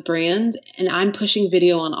working with brands, and I'm pushing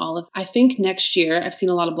video on all of. I think next year, I've seen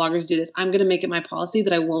a lot of bloggers do this. I'm going to make it my policy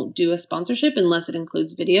that I won't do a sponsorship unless it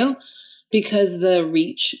includes video, because the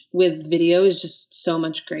reach with video is just so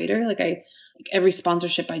much greater. Like every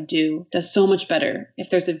sponsorship I do does so much better if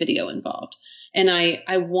there's a video involved. And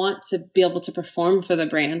I want to be able to perform for the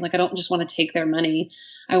brand. Like I don't just want to take their money.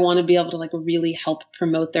 I want to be able to like really help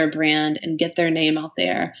promote their brand and get their name out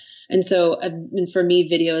there. And so, and for me,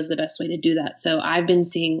 video is the best way to do that. So I've been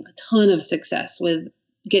seeing a ton of success with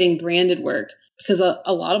getting branded work because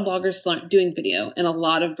a lot of bloggers still aren't doing video, and a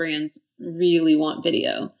lot of brands really want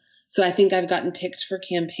video. So I think I've gotten picked for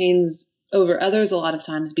campaigns over others a lot of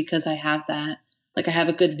times because I have that. Like I have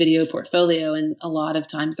a good video portfolio, and a lot of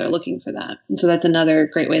times they're looking for that. And so that's another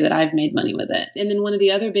great way that I've made money with it. And then one of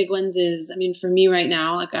the other big ones is, I mean, for me right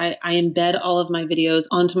now, like I embed all of my videos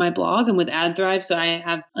onto my blog. I'm with AdThrive. So I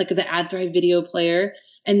have like the AdThrive video player.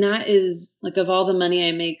 And that is like, of all the money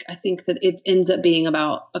I make, I think that it ends up being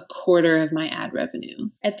about a quarter of my ad revenue.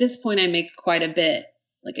 At this point, I make quite a bit.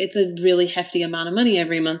 Like it's a really hefty amount of money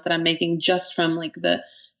every month that I'm making just from like the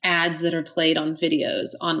ads that are played on videos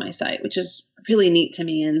on my site, which is really neat to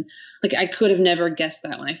me. And like, I could have never guessed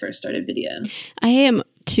that when I first started video. I am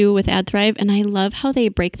too with AdThrive, and I love how they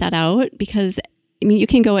break that out, because I mean, you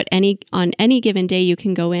can go on any given day, you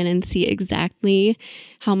can go in and see exactly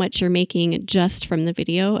how much you're making just from the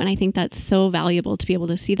video. And I think that's so valuable to be able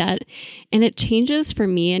to see that. And it changes for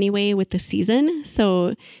me anyway with the season.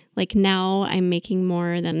 So like now I'm making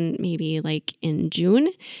more than maybe like in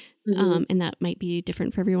June. Mm-hmm. And that might be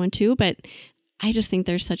different for everyone too. But I just think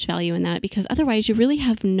there's such value in that, because otherwise you really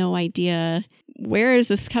have no idea, where is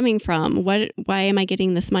this coming from? Why am I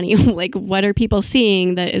getting this money? Like, what are people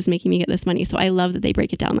seeing that is making me get this money? So I love that they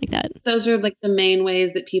break it down like that. Those are like the main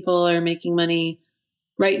ways that people are making money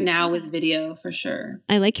right now with video, for sure.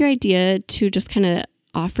 I like your idea to just kind of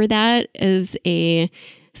offer that as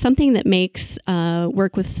something that makes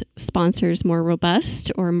work with sponsors more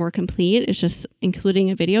robust or more complete, is just including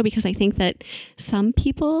a video, because I think that some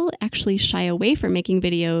people actually shy away from making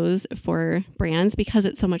videos for brands because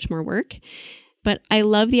it's so much more work. But I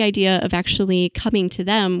love the idea of actually coming to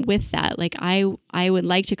them with that. Like I would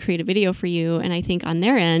like to create a video for you, and I think on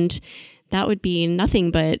their end, that would be nothing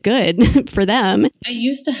but good for them. I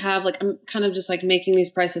used to have like, I'm kind of just like making these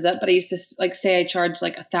prices up, but I used to like say I charge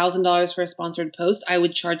like $1,000 for a sponsored post. I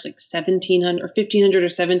would charge like $1,700 or $1,500 or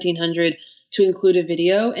 $1,700 to include a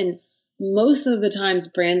video. And most of the times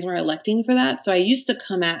brands were electing for that. So I used to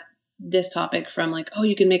come at this topic from like, oh,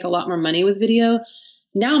 you can make a lot more money with video.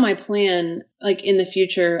 Now my plan, like in the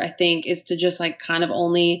future, I think, is to just like kind of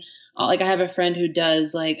only, like I have a friend who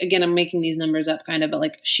does like, again, I'm making these numbers up kind of, but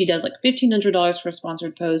like she does like $1,500 for a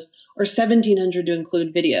sponsored post or $1,700 to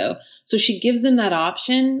include video. So she gives them that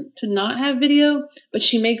option to not have video, but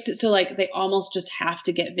she makes it so like they almost just have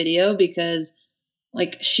to get video because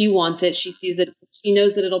like she wants it. She sees that she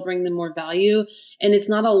knows that it'll bring them more value, and it's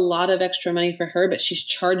not a lot of extra money for her, but she's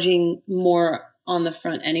charging more on the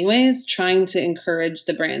front anyways, trying to encourage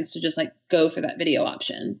the brands to just like go for that video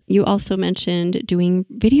option. You also mentioned doing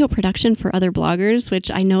video production for other bloggers, which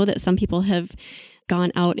I know that some people have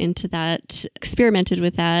gone out into that, experimented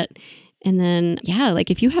with that. And then, yeah,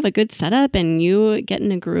 like if you have a good setup and you get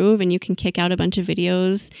in a groove and you can kick out a bunch of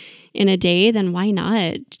videos in a day, then why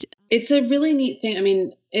not? It's a really neat thing. I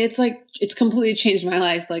mean, it's completely changed my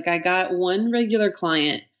life. Like I got one regular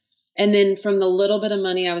client, and then from the little bit of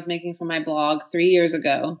money I was making from my blog 3 years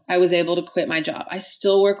ago, I was able to quit my job. I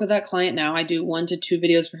still work with that client now. I do 1 to 2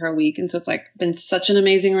 videos for her a week. And so it's like been such an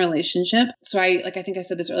amazing relationship. So I think I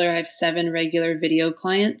said this earlier, I have 7 regular video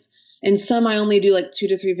clients, and some I only do like 2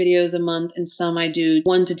 to 3 videos a month, and some I do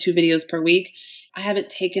 1 to 2 videos per week. I haven't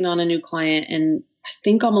taken on a new client in I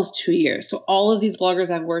think almost 2 years. So all of these bloggers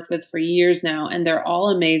I've worked with for years now, and they're all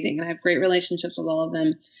amazing, and I have great relationships with all of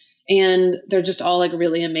them. And they're just all like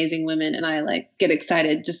really amazing women. And I like get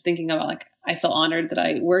excited just thinking about like, I feel honored that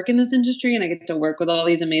I work in this industry and I get to work with all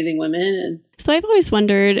these amazing women. So I've always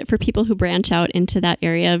wondered, for people who branch out into that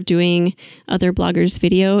area of doing other bloggers'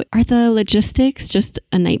 video, are the logistics just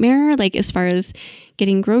a nightmare? Like as far as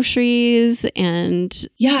getting groceries and...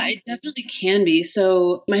 Yeah, it definitely can be.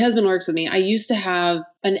 So my husband works with me. I used to have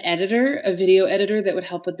an editor, a video editor that would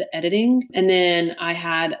help with the editing. And then I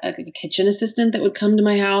had a kitchen assistant that would come to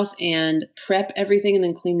my house and prep everything and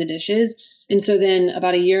then clean the dishes. And so then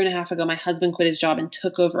about 1.5 years ago, my husband quit his job and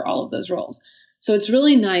took over all of those roles. So it's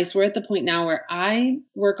really nice. We're at the point now where I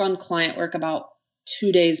work on client work about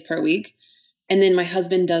 2 days per week. And then my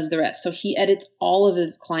husband does the rest. So he edits all of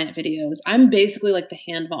the client videos. I'm basically like the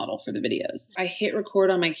hand model for the videos. I hit record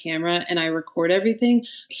on my camera and I record everything.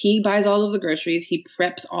 He buys all of the groceries. He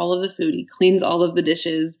preps all of the food. He cleans all of the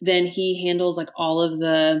dishes. Then he handles like all of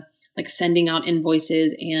the like sending out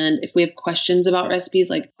invoices. And if we have questions about recipes,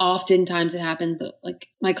 like oftentimes it happens that like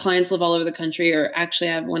my clients live all over the country, or actually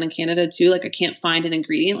I have one in Canada too. Like I can't find an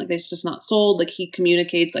ingredient, like it's just not sold. Like he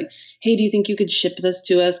communicates like, hey, do you think you could ship this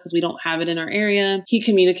to us? Because we don't have it in our area. He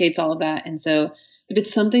communicates all of that. And so if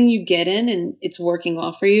it's something you get in and it's working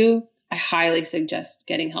well for you, I highly suggest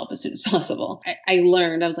getting help as soon as possible. I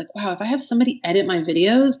learned, I was like, wow, if I have somebody edit my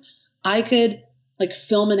videos, I could like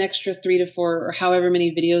film an extra 3 to 4 or however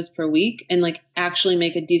many videos per week and like actually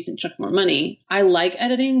make a decent chunk more money. I like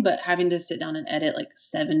editing, but having to sit down and edit like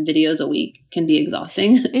 7 videos a week can be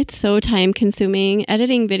exhausting. It's so time consuming.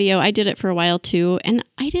 Editing video, I did it for a while too, and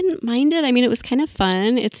I didn't mind it. I mean, it was kind of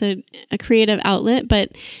fun. It's a creative outlet,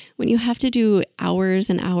 but when you have to do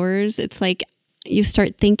hours and hours, it's like you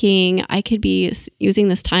start thinking, I could be using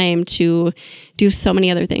this time to do so many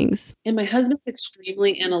other things. And my husband's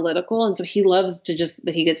extremely analytical. And so he loves to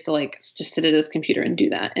that he gets to like just sit at his computer and do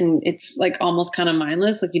that. And it's like almost kind of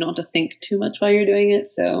mindless. Like you don't have to think too much while you're doing it.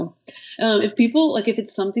 So if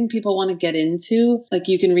it's something people want to get into, like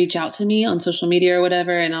you can reach out to me on social media or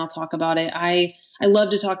whatever, and I'll talk about it. I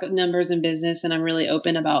love to talk numbers and business, and I'm really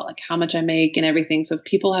open about like how much I make and everything. So if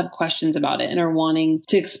people have questions about it and are wanting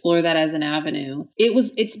to explore that as an avenue,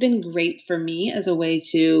 it's been great for me as a way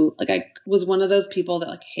to like, I was one of those people that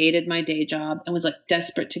like hated my day job and was like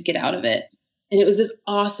desperate to get out of it. And it was this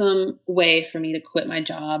awesome way for me to quit my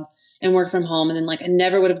job and work from home. And then like, I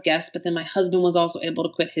never would have guessed, but then my husband was also able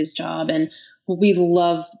to quit his job, and we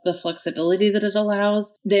love the flexibility that it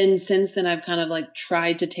allows. Then since then, I've kind of like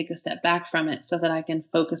tried to take a step back from it so that I can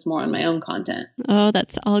focus more on my own content. Oh,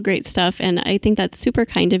 that's all great stuff. And I think that's super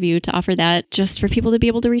kind of you to offer that just for people to be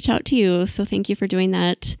able to reach out to you. So thank you for doing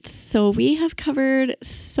that. So we have covered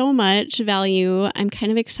so much value. I'm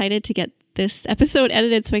kind of excited to get this episode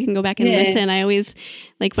edited so I can go back and listen. I always,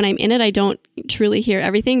 like when I'm in it, I don't truly hear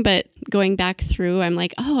everything, but going back through, I'm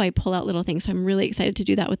like, oh, I pull out little things. So I'm really excited to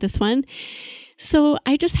do that with this one. So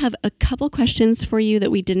I just have a couple questions for you that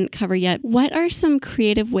we didn't cover yet. What are some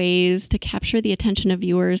creative ways to capture the attention of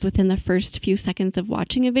viewers within the first few seconds of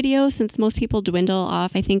watching a video? Since most people dwindle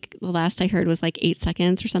off, I think the last I heard was like 8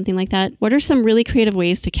 seconds or something like that. What are some really creative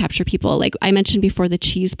ways to capture people? Like I mentioned before, the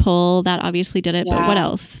cheese pull, that obviously did it, but what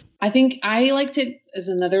else? I think I like to, as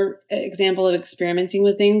another example of experimenting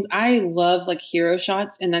with things, I love like hero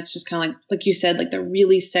shots. And that's just kind of like you said, like the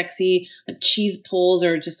really sexy like cheese pulls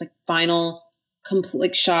or just like final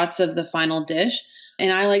complete shots of the final dish.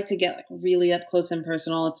 And I like to get like really up close and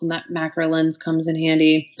personal. It's when that macro lens comes in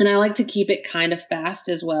handy. And I like to keep it kind of fast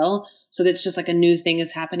as well. So that it's just like a new thing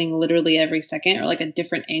is happening literally every second, or like a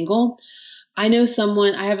different angle. I know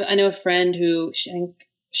a friend who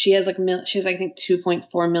she has I think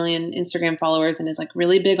 2.4 million Instagram followers and is like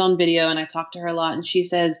really big on video. And I talk to her a lot, and she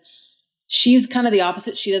says she's kind of the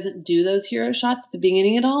opposite. She doesn't do those hero shots at the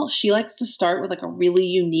beginning at all. She likes to start with like a really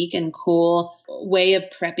unique and cool way of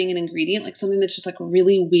prepping an ingredient, like something that's just like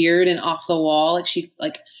really weird and off the wall. Like she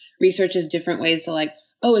like researches different ways to like,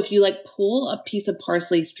 oh, if you like pull a piece of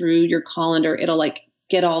parsley through your colander, it'll like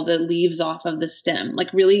get all the leaves off of the stem,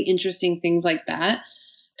 like really interesting things like that.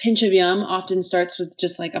 Pinch of Yum often starts with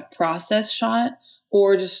just like a process shot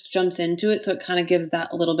or just jumps into it. So it kind of gives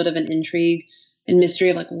that a little bit of an intrigue and mystery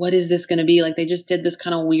of like, what is this going to be? Like they just did this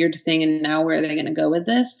kind of weird thing and now where are they going to go with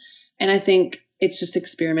this? And I think it's just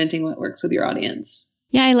experimenting what works with your audience.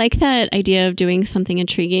 Yeah, I like that idea of doing something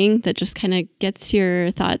intriguing that just kind of gets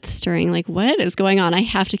your thoughts stirring. Like, what is going on? I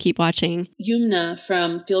have to keep watching. Yumna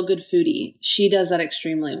from Feel Good Foodie, she does that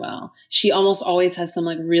extremely well. She almost always has some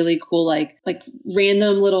like really cool, like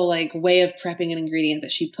random little like way of prepping an ingredient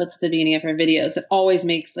that she puts at the beginning of her videos that always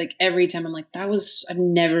makes like every time I'm like, I've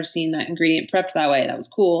never seen that ingredient prepped that way. That was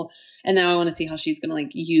cool. And now I want to see how she's going to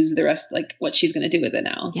like use the rest, like what she's going to do with it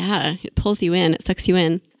now. Yeah, it pulls you in. It sucks you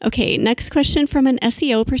in. Okay, next question from an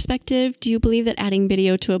SEO perspective. Do you believe that adding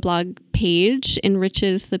video to a blog page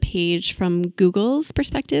enriches the page from Google's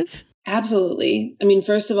perspective? Absolutely. I mean,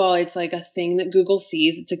 first of all, it's like a thing that Google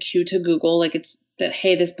sees. It's a cue to Google. Like it's that,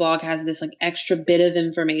 hey, this blog has this like extra bit of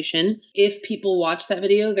information. If people watch that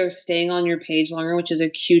video, they're staying on your page longer, which is a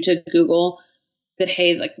cue to Google that,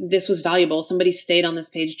 hey, like this was valuable. Somebody stayed on this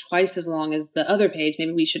page twice as long as the other page.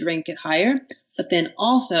 Maybe we should rank it higher. But then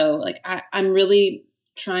also like I'm really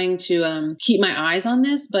trying to keep my eyes on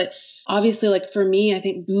this. But obviously, like for me, I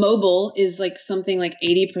think mobile is like something like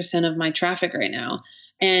 80% of my traffic right now.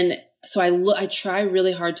 And so I try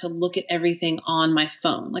really hard to look at everything on my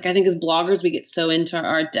phone. Like I think as bloggers, we get so into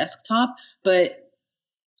our desktop, but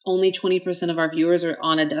only 20% of our viewers are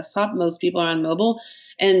on a desktop. Most people are on mobile.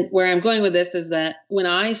 And where I'm going with this is that when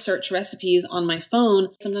I search recipes on my phone,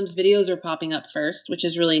 sometimes videos are popping up first, which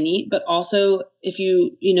is really neat. But also if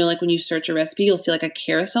you know, like when you search a recipe, you'll see like a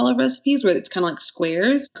carousel of recipes where it's kind of like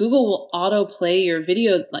squares. Google will auto play your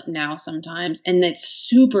video now sometimes. And that's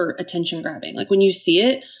super attention grabbing. Like when you see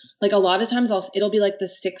it, like a lot of times it'll be like the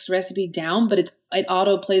 6th recipe down, but it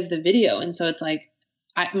auto plays the video. And so it's like,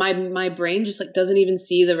 my brain just like doesn't even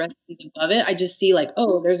see the recipes above it. I just see like,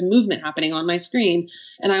 oh, there's movement happening on my screen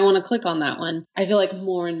and I want to click on that one. I feel like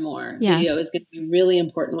more and more video is going to be really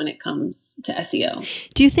important when it comes to SEO.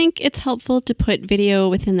 Do you think it's helpful to put video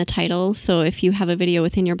within the title? So if you have a video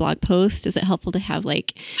within your blog post, is it helpful to have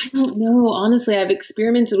like... I don't know. Honestly, I've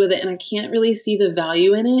experimented with it and I can't really see the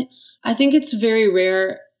value in it. I think it's very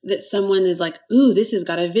rare that someone is like, ooh, this has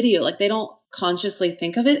got a video. Like they don't consciously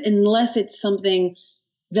think of it unless it's something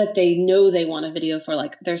that they know they want a video for.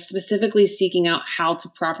 Like they're specifically seeking out how to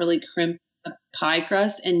properly crimp a pie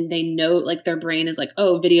crust and they know like their brain is like,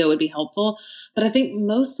 oh, video would be helpful. But I think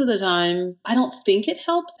most of the time, I don't think it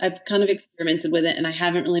helps. I've kind of experimented with it and I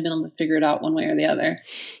haven't really been able to figure it out one way or the other.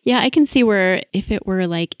 Yeah, I can see where if it were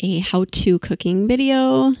like a how-to cooking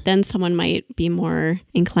video, then someone might be more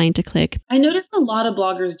inclined to click. I noticed a lot of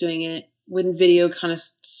bloggers doing it when video kind of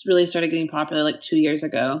really started getting popular like 2 years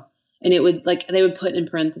ago. And it would like, they would put in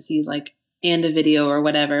parentheses like, and a video or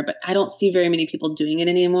whatever, but I don't see very many people doing it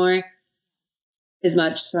anymore as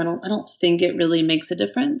much. So I don't think it really makes a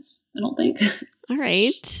difference. I don't think. All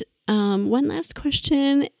right. One last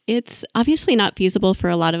question. It's obviously not feasible for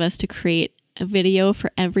a lot of us to create a video for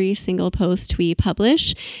every single post we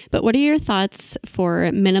publish, but what are your thoughts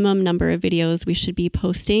for minimum number of videos we should be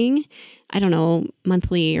posting? I don't know,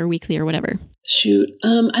 monthly or weekly or whatever. Shoot.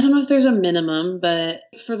 I don't know if there's a minimum, but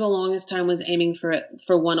for the longest time was aiming for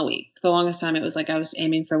one a week. The longest time it was like I was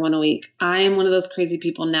aiming for one a week. I am one of those crazy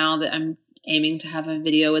people now that I'm aiming to have a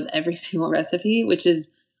video with every single recipe, which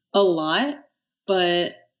is a lot,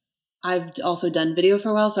 but I've also done video for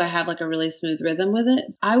a while, so I have like a really smooth rhythm with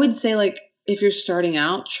it. I would say like if you're starting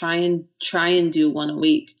out, try and do one a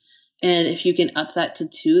week. And if you can up that to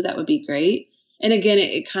 2, that would be great. And again,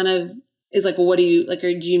 it kind of is like, well, what do you like,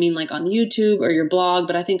 or do you mean like on YouTube or your blog?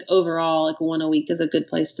 But I think overall, like one a week is a good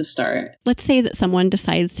place to start. Let's say that someone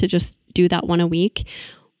decides to just do that one a week.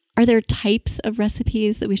 Are there types of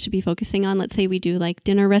recipes that we should be focusing on? Let's say we do like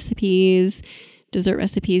dinner recipes, dessert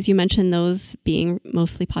recipes. You mentioned those being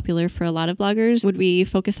mostly popular for a lot of bloggers. Would we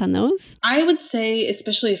focus on those? I would say,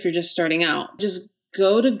 especially if you're just starting out, just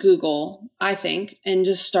go to Google, I think, and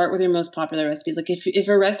just start with your most popular recipes. Like if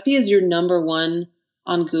a recipe is your number one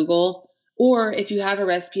on Google, or if you have a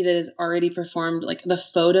recipe that is already performed, like the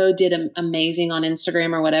photo did amazing on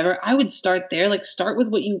Instagram or whatever, I would start there. Like start with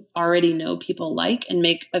what you already know people like and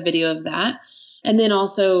make a video of that. And then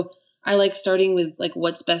also I like starting with like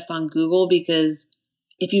what's best on Google, because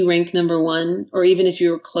if you rank number 1, or even if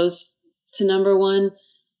you're close to number one,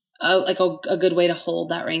 like a good way to hold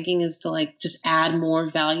that ranking is to like just add more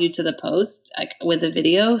value to the post, like with a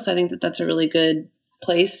video. So I think that that's a really good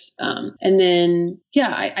place. And then,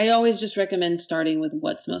 I always just recommend starting with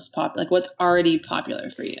what's most popular, like what's already popular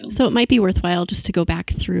for you. So it might be worthwhile just to go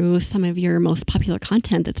back through some of your most popular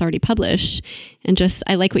content that's already published. And just,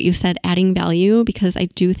 I like what you said, adding value, because I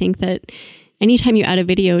do think that anytime you add a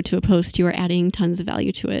video to a post, you are adding tons of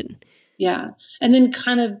value to it. Yeah. And then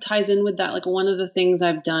kind of ties in with that. Like one of the things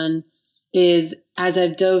I've done is, as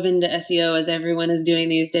I've dove into SEO, as everyone is doing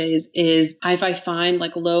these days, is if I find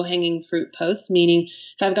like low hanging fruit posts, meaning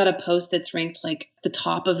if I've got a post that's ranked like the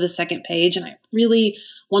top of the second page and I really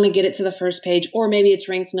want to get it to the first page, or maybe it's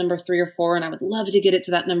ranked number 3 or 4 and I would love to get it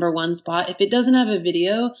to that number 1 spot. If it doesn't have a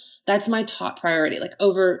video, that's my top priority. Like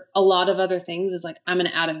over a lot of other things is like, I'm going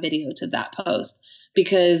to add a video to that post,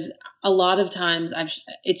 because a lot of times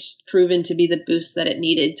it's proven to be the boost that it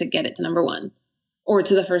needed to get it to number 1. Or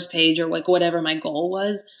to the first page, or like whatever my goal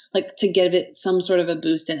was, like to give it some sort of a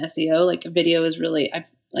boost in SEO. Like a video is really, I've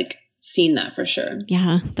like seen that for sure.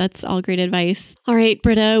 Yeah, that's all great advice. All right,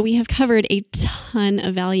 Britta, we have covered a ton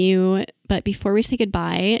of value, but before we say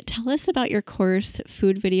goodbye, tell us about your course,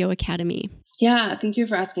 Food Video Academy. Yeah, thank you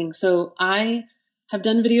for asking. So I have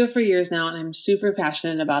done video for years now, and I'm super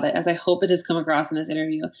passionate about it, as I hope it has come across in this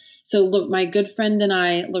interview. So look, my good friend and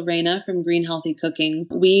I, Lorena from Green Healthy Cooking,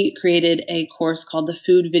 we created a course called the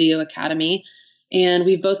Food Video Academy, and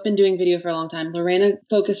we've both been doing video for a long time. Lorena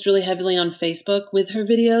focused really heavily on Facebook with her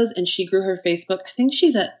videos, and she grew her Facebook. I think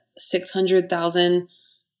she's at 600,000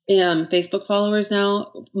 Facebook followers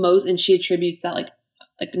now, and she attributes that like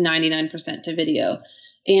 99% to video.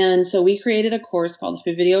 And so we created a course called the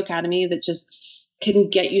Food Video Academy that just can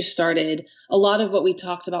get you started. A lot of what we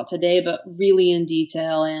talked about today, but really in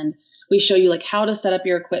detail. And we show you like how to set up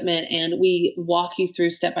your equipment, and we walk you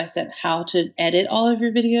through step by step how to edit all of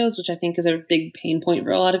your videos, which I think is a big pain point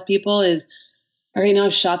for a lot of people. Is, all right, now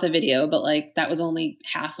I've shot the video, but like that was only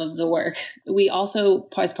half of the work. We also,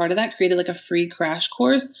 as part of that, created like a free crash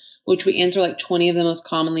course, which we answer like 20 of the most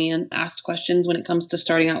commonly asked questions when it comes to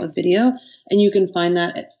starting out with video. And you can find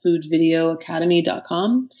that at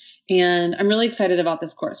foodvideoacademy.com. And I'm really excited about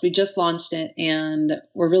this course. We just launched it and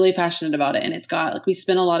we're really passionate about it. And it's got like, we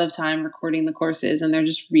spent a lot of time recording the courses and they're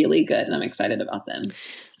just really good. And I'm excited about them.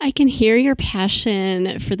 I can hear your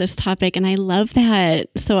passion for this topic and I love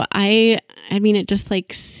that. So I mean, it just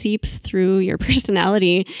like seeps through your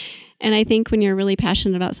personality. And I think when you're really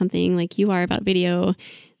passionate about something like you are about video,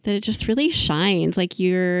 that it just really shines. Like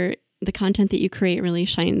the content that you create really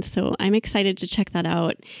shines. So I'm excited to check that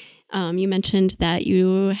out. You mentioned that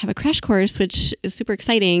you have a crash course, which is super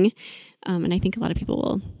exciting. And I think a lot of people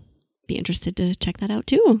will be interested to check that out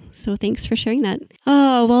too. So thanks for sharing that.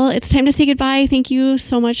 Oh, well, it's time to say goodbye. Thank you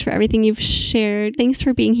so much for everything you've shared. Thanks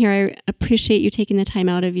for being here. I appreciate you taking the time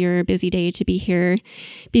out of your busy day to be here.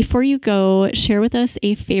 Before you go, share with us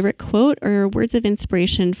a favorite quote or words of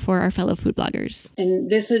inspiration for our fellow food bloggers. And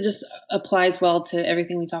this just applies well to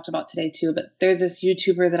everything we talked about today too. But there's this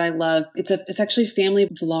YouTuber that I love. It's actually family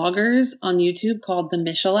vloggers on YouTube called the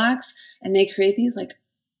Michelacs, and they create these like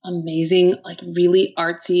amazing, like really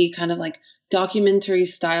artsy kind of like documentary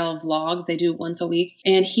style vlogs. They do once a week.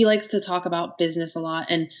 And he likes to talk about business a lot.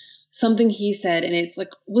 And something he said, and it's like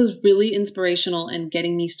was really inspirational and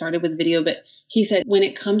getting me started with video. But he said, when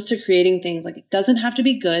it comes to creating things, like it doesn't have to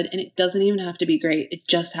be good and it doesn't even have to be great. It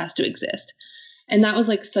just has to exist. And that was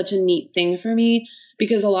like such a neat thing for me,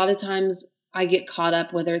 because a lot of times I get caught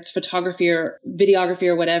up, whether it's photography or videography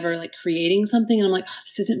or whatever, like creating something. And I'm like, oh,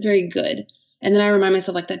 this isn't very good. And then I remind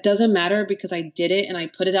myself like that doesn't matter, because I did it and I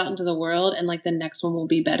put it out into the world, and like the next one will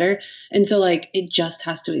be better. And so like it just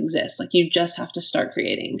has to exist. Like you just have to start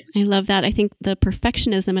creating. I love that. I think the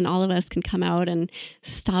perfectionism in all of us can come out and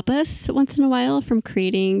stop us once in a while from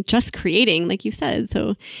creating, like you said.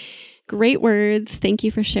 So great words. Thank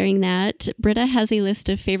you for sharing that. Britta has a list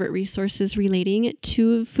of favorite resources relating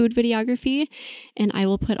to food videography, and I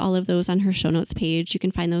will put all of those on her show notes page. You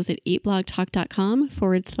can find those at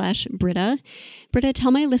eatblogtalk.com/Britta. Britta,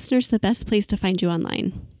 tell my listeners the best place to find you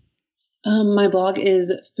online. My blog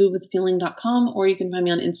is foodwithfeeling.com, or you can find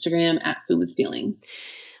me on Instagram at foodwithfeeling.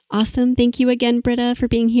 Awesome. Thank you again, Britta, for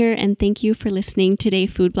being here, and thank you for listening today,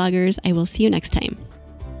 food bloggers. I will see you next time.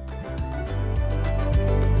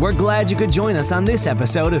 We're glad you could join us on this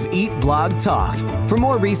episode of Eat Blog Talk. For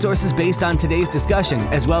more resources based on today's discussion,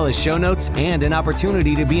 as well as show notes and an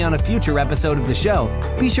opportunity to be on a future episode of the show,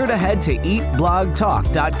 be sure to head to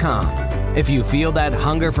eatblogtalk.com. If you feel that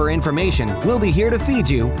hunger for information, we'll be here to feed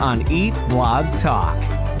you on Eat Blog Talk.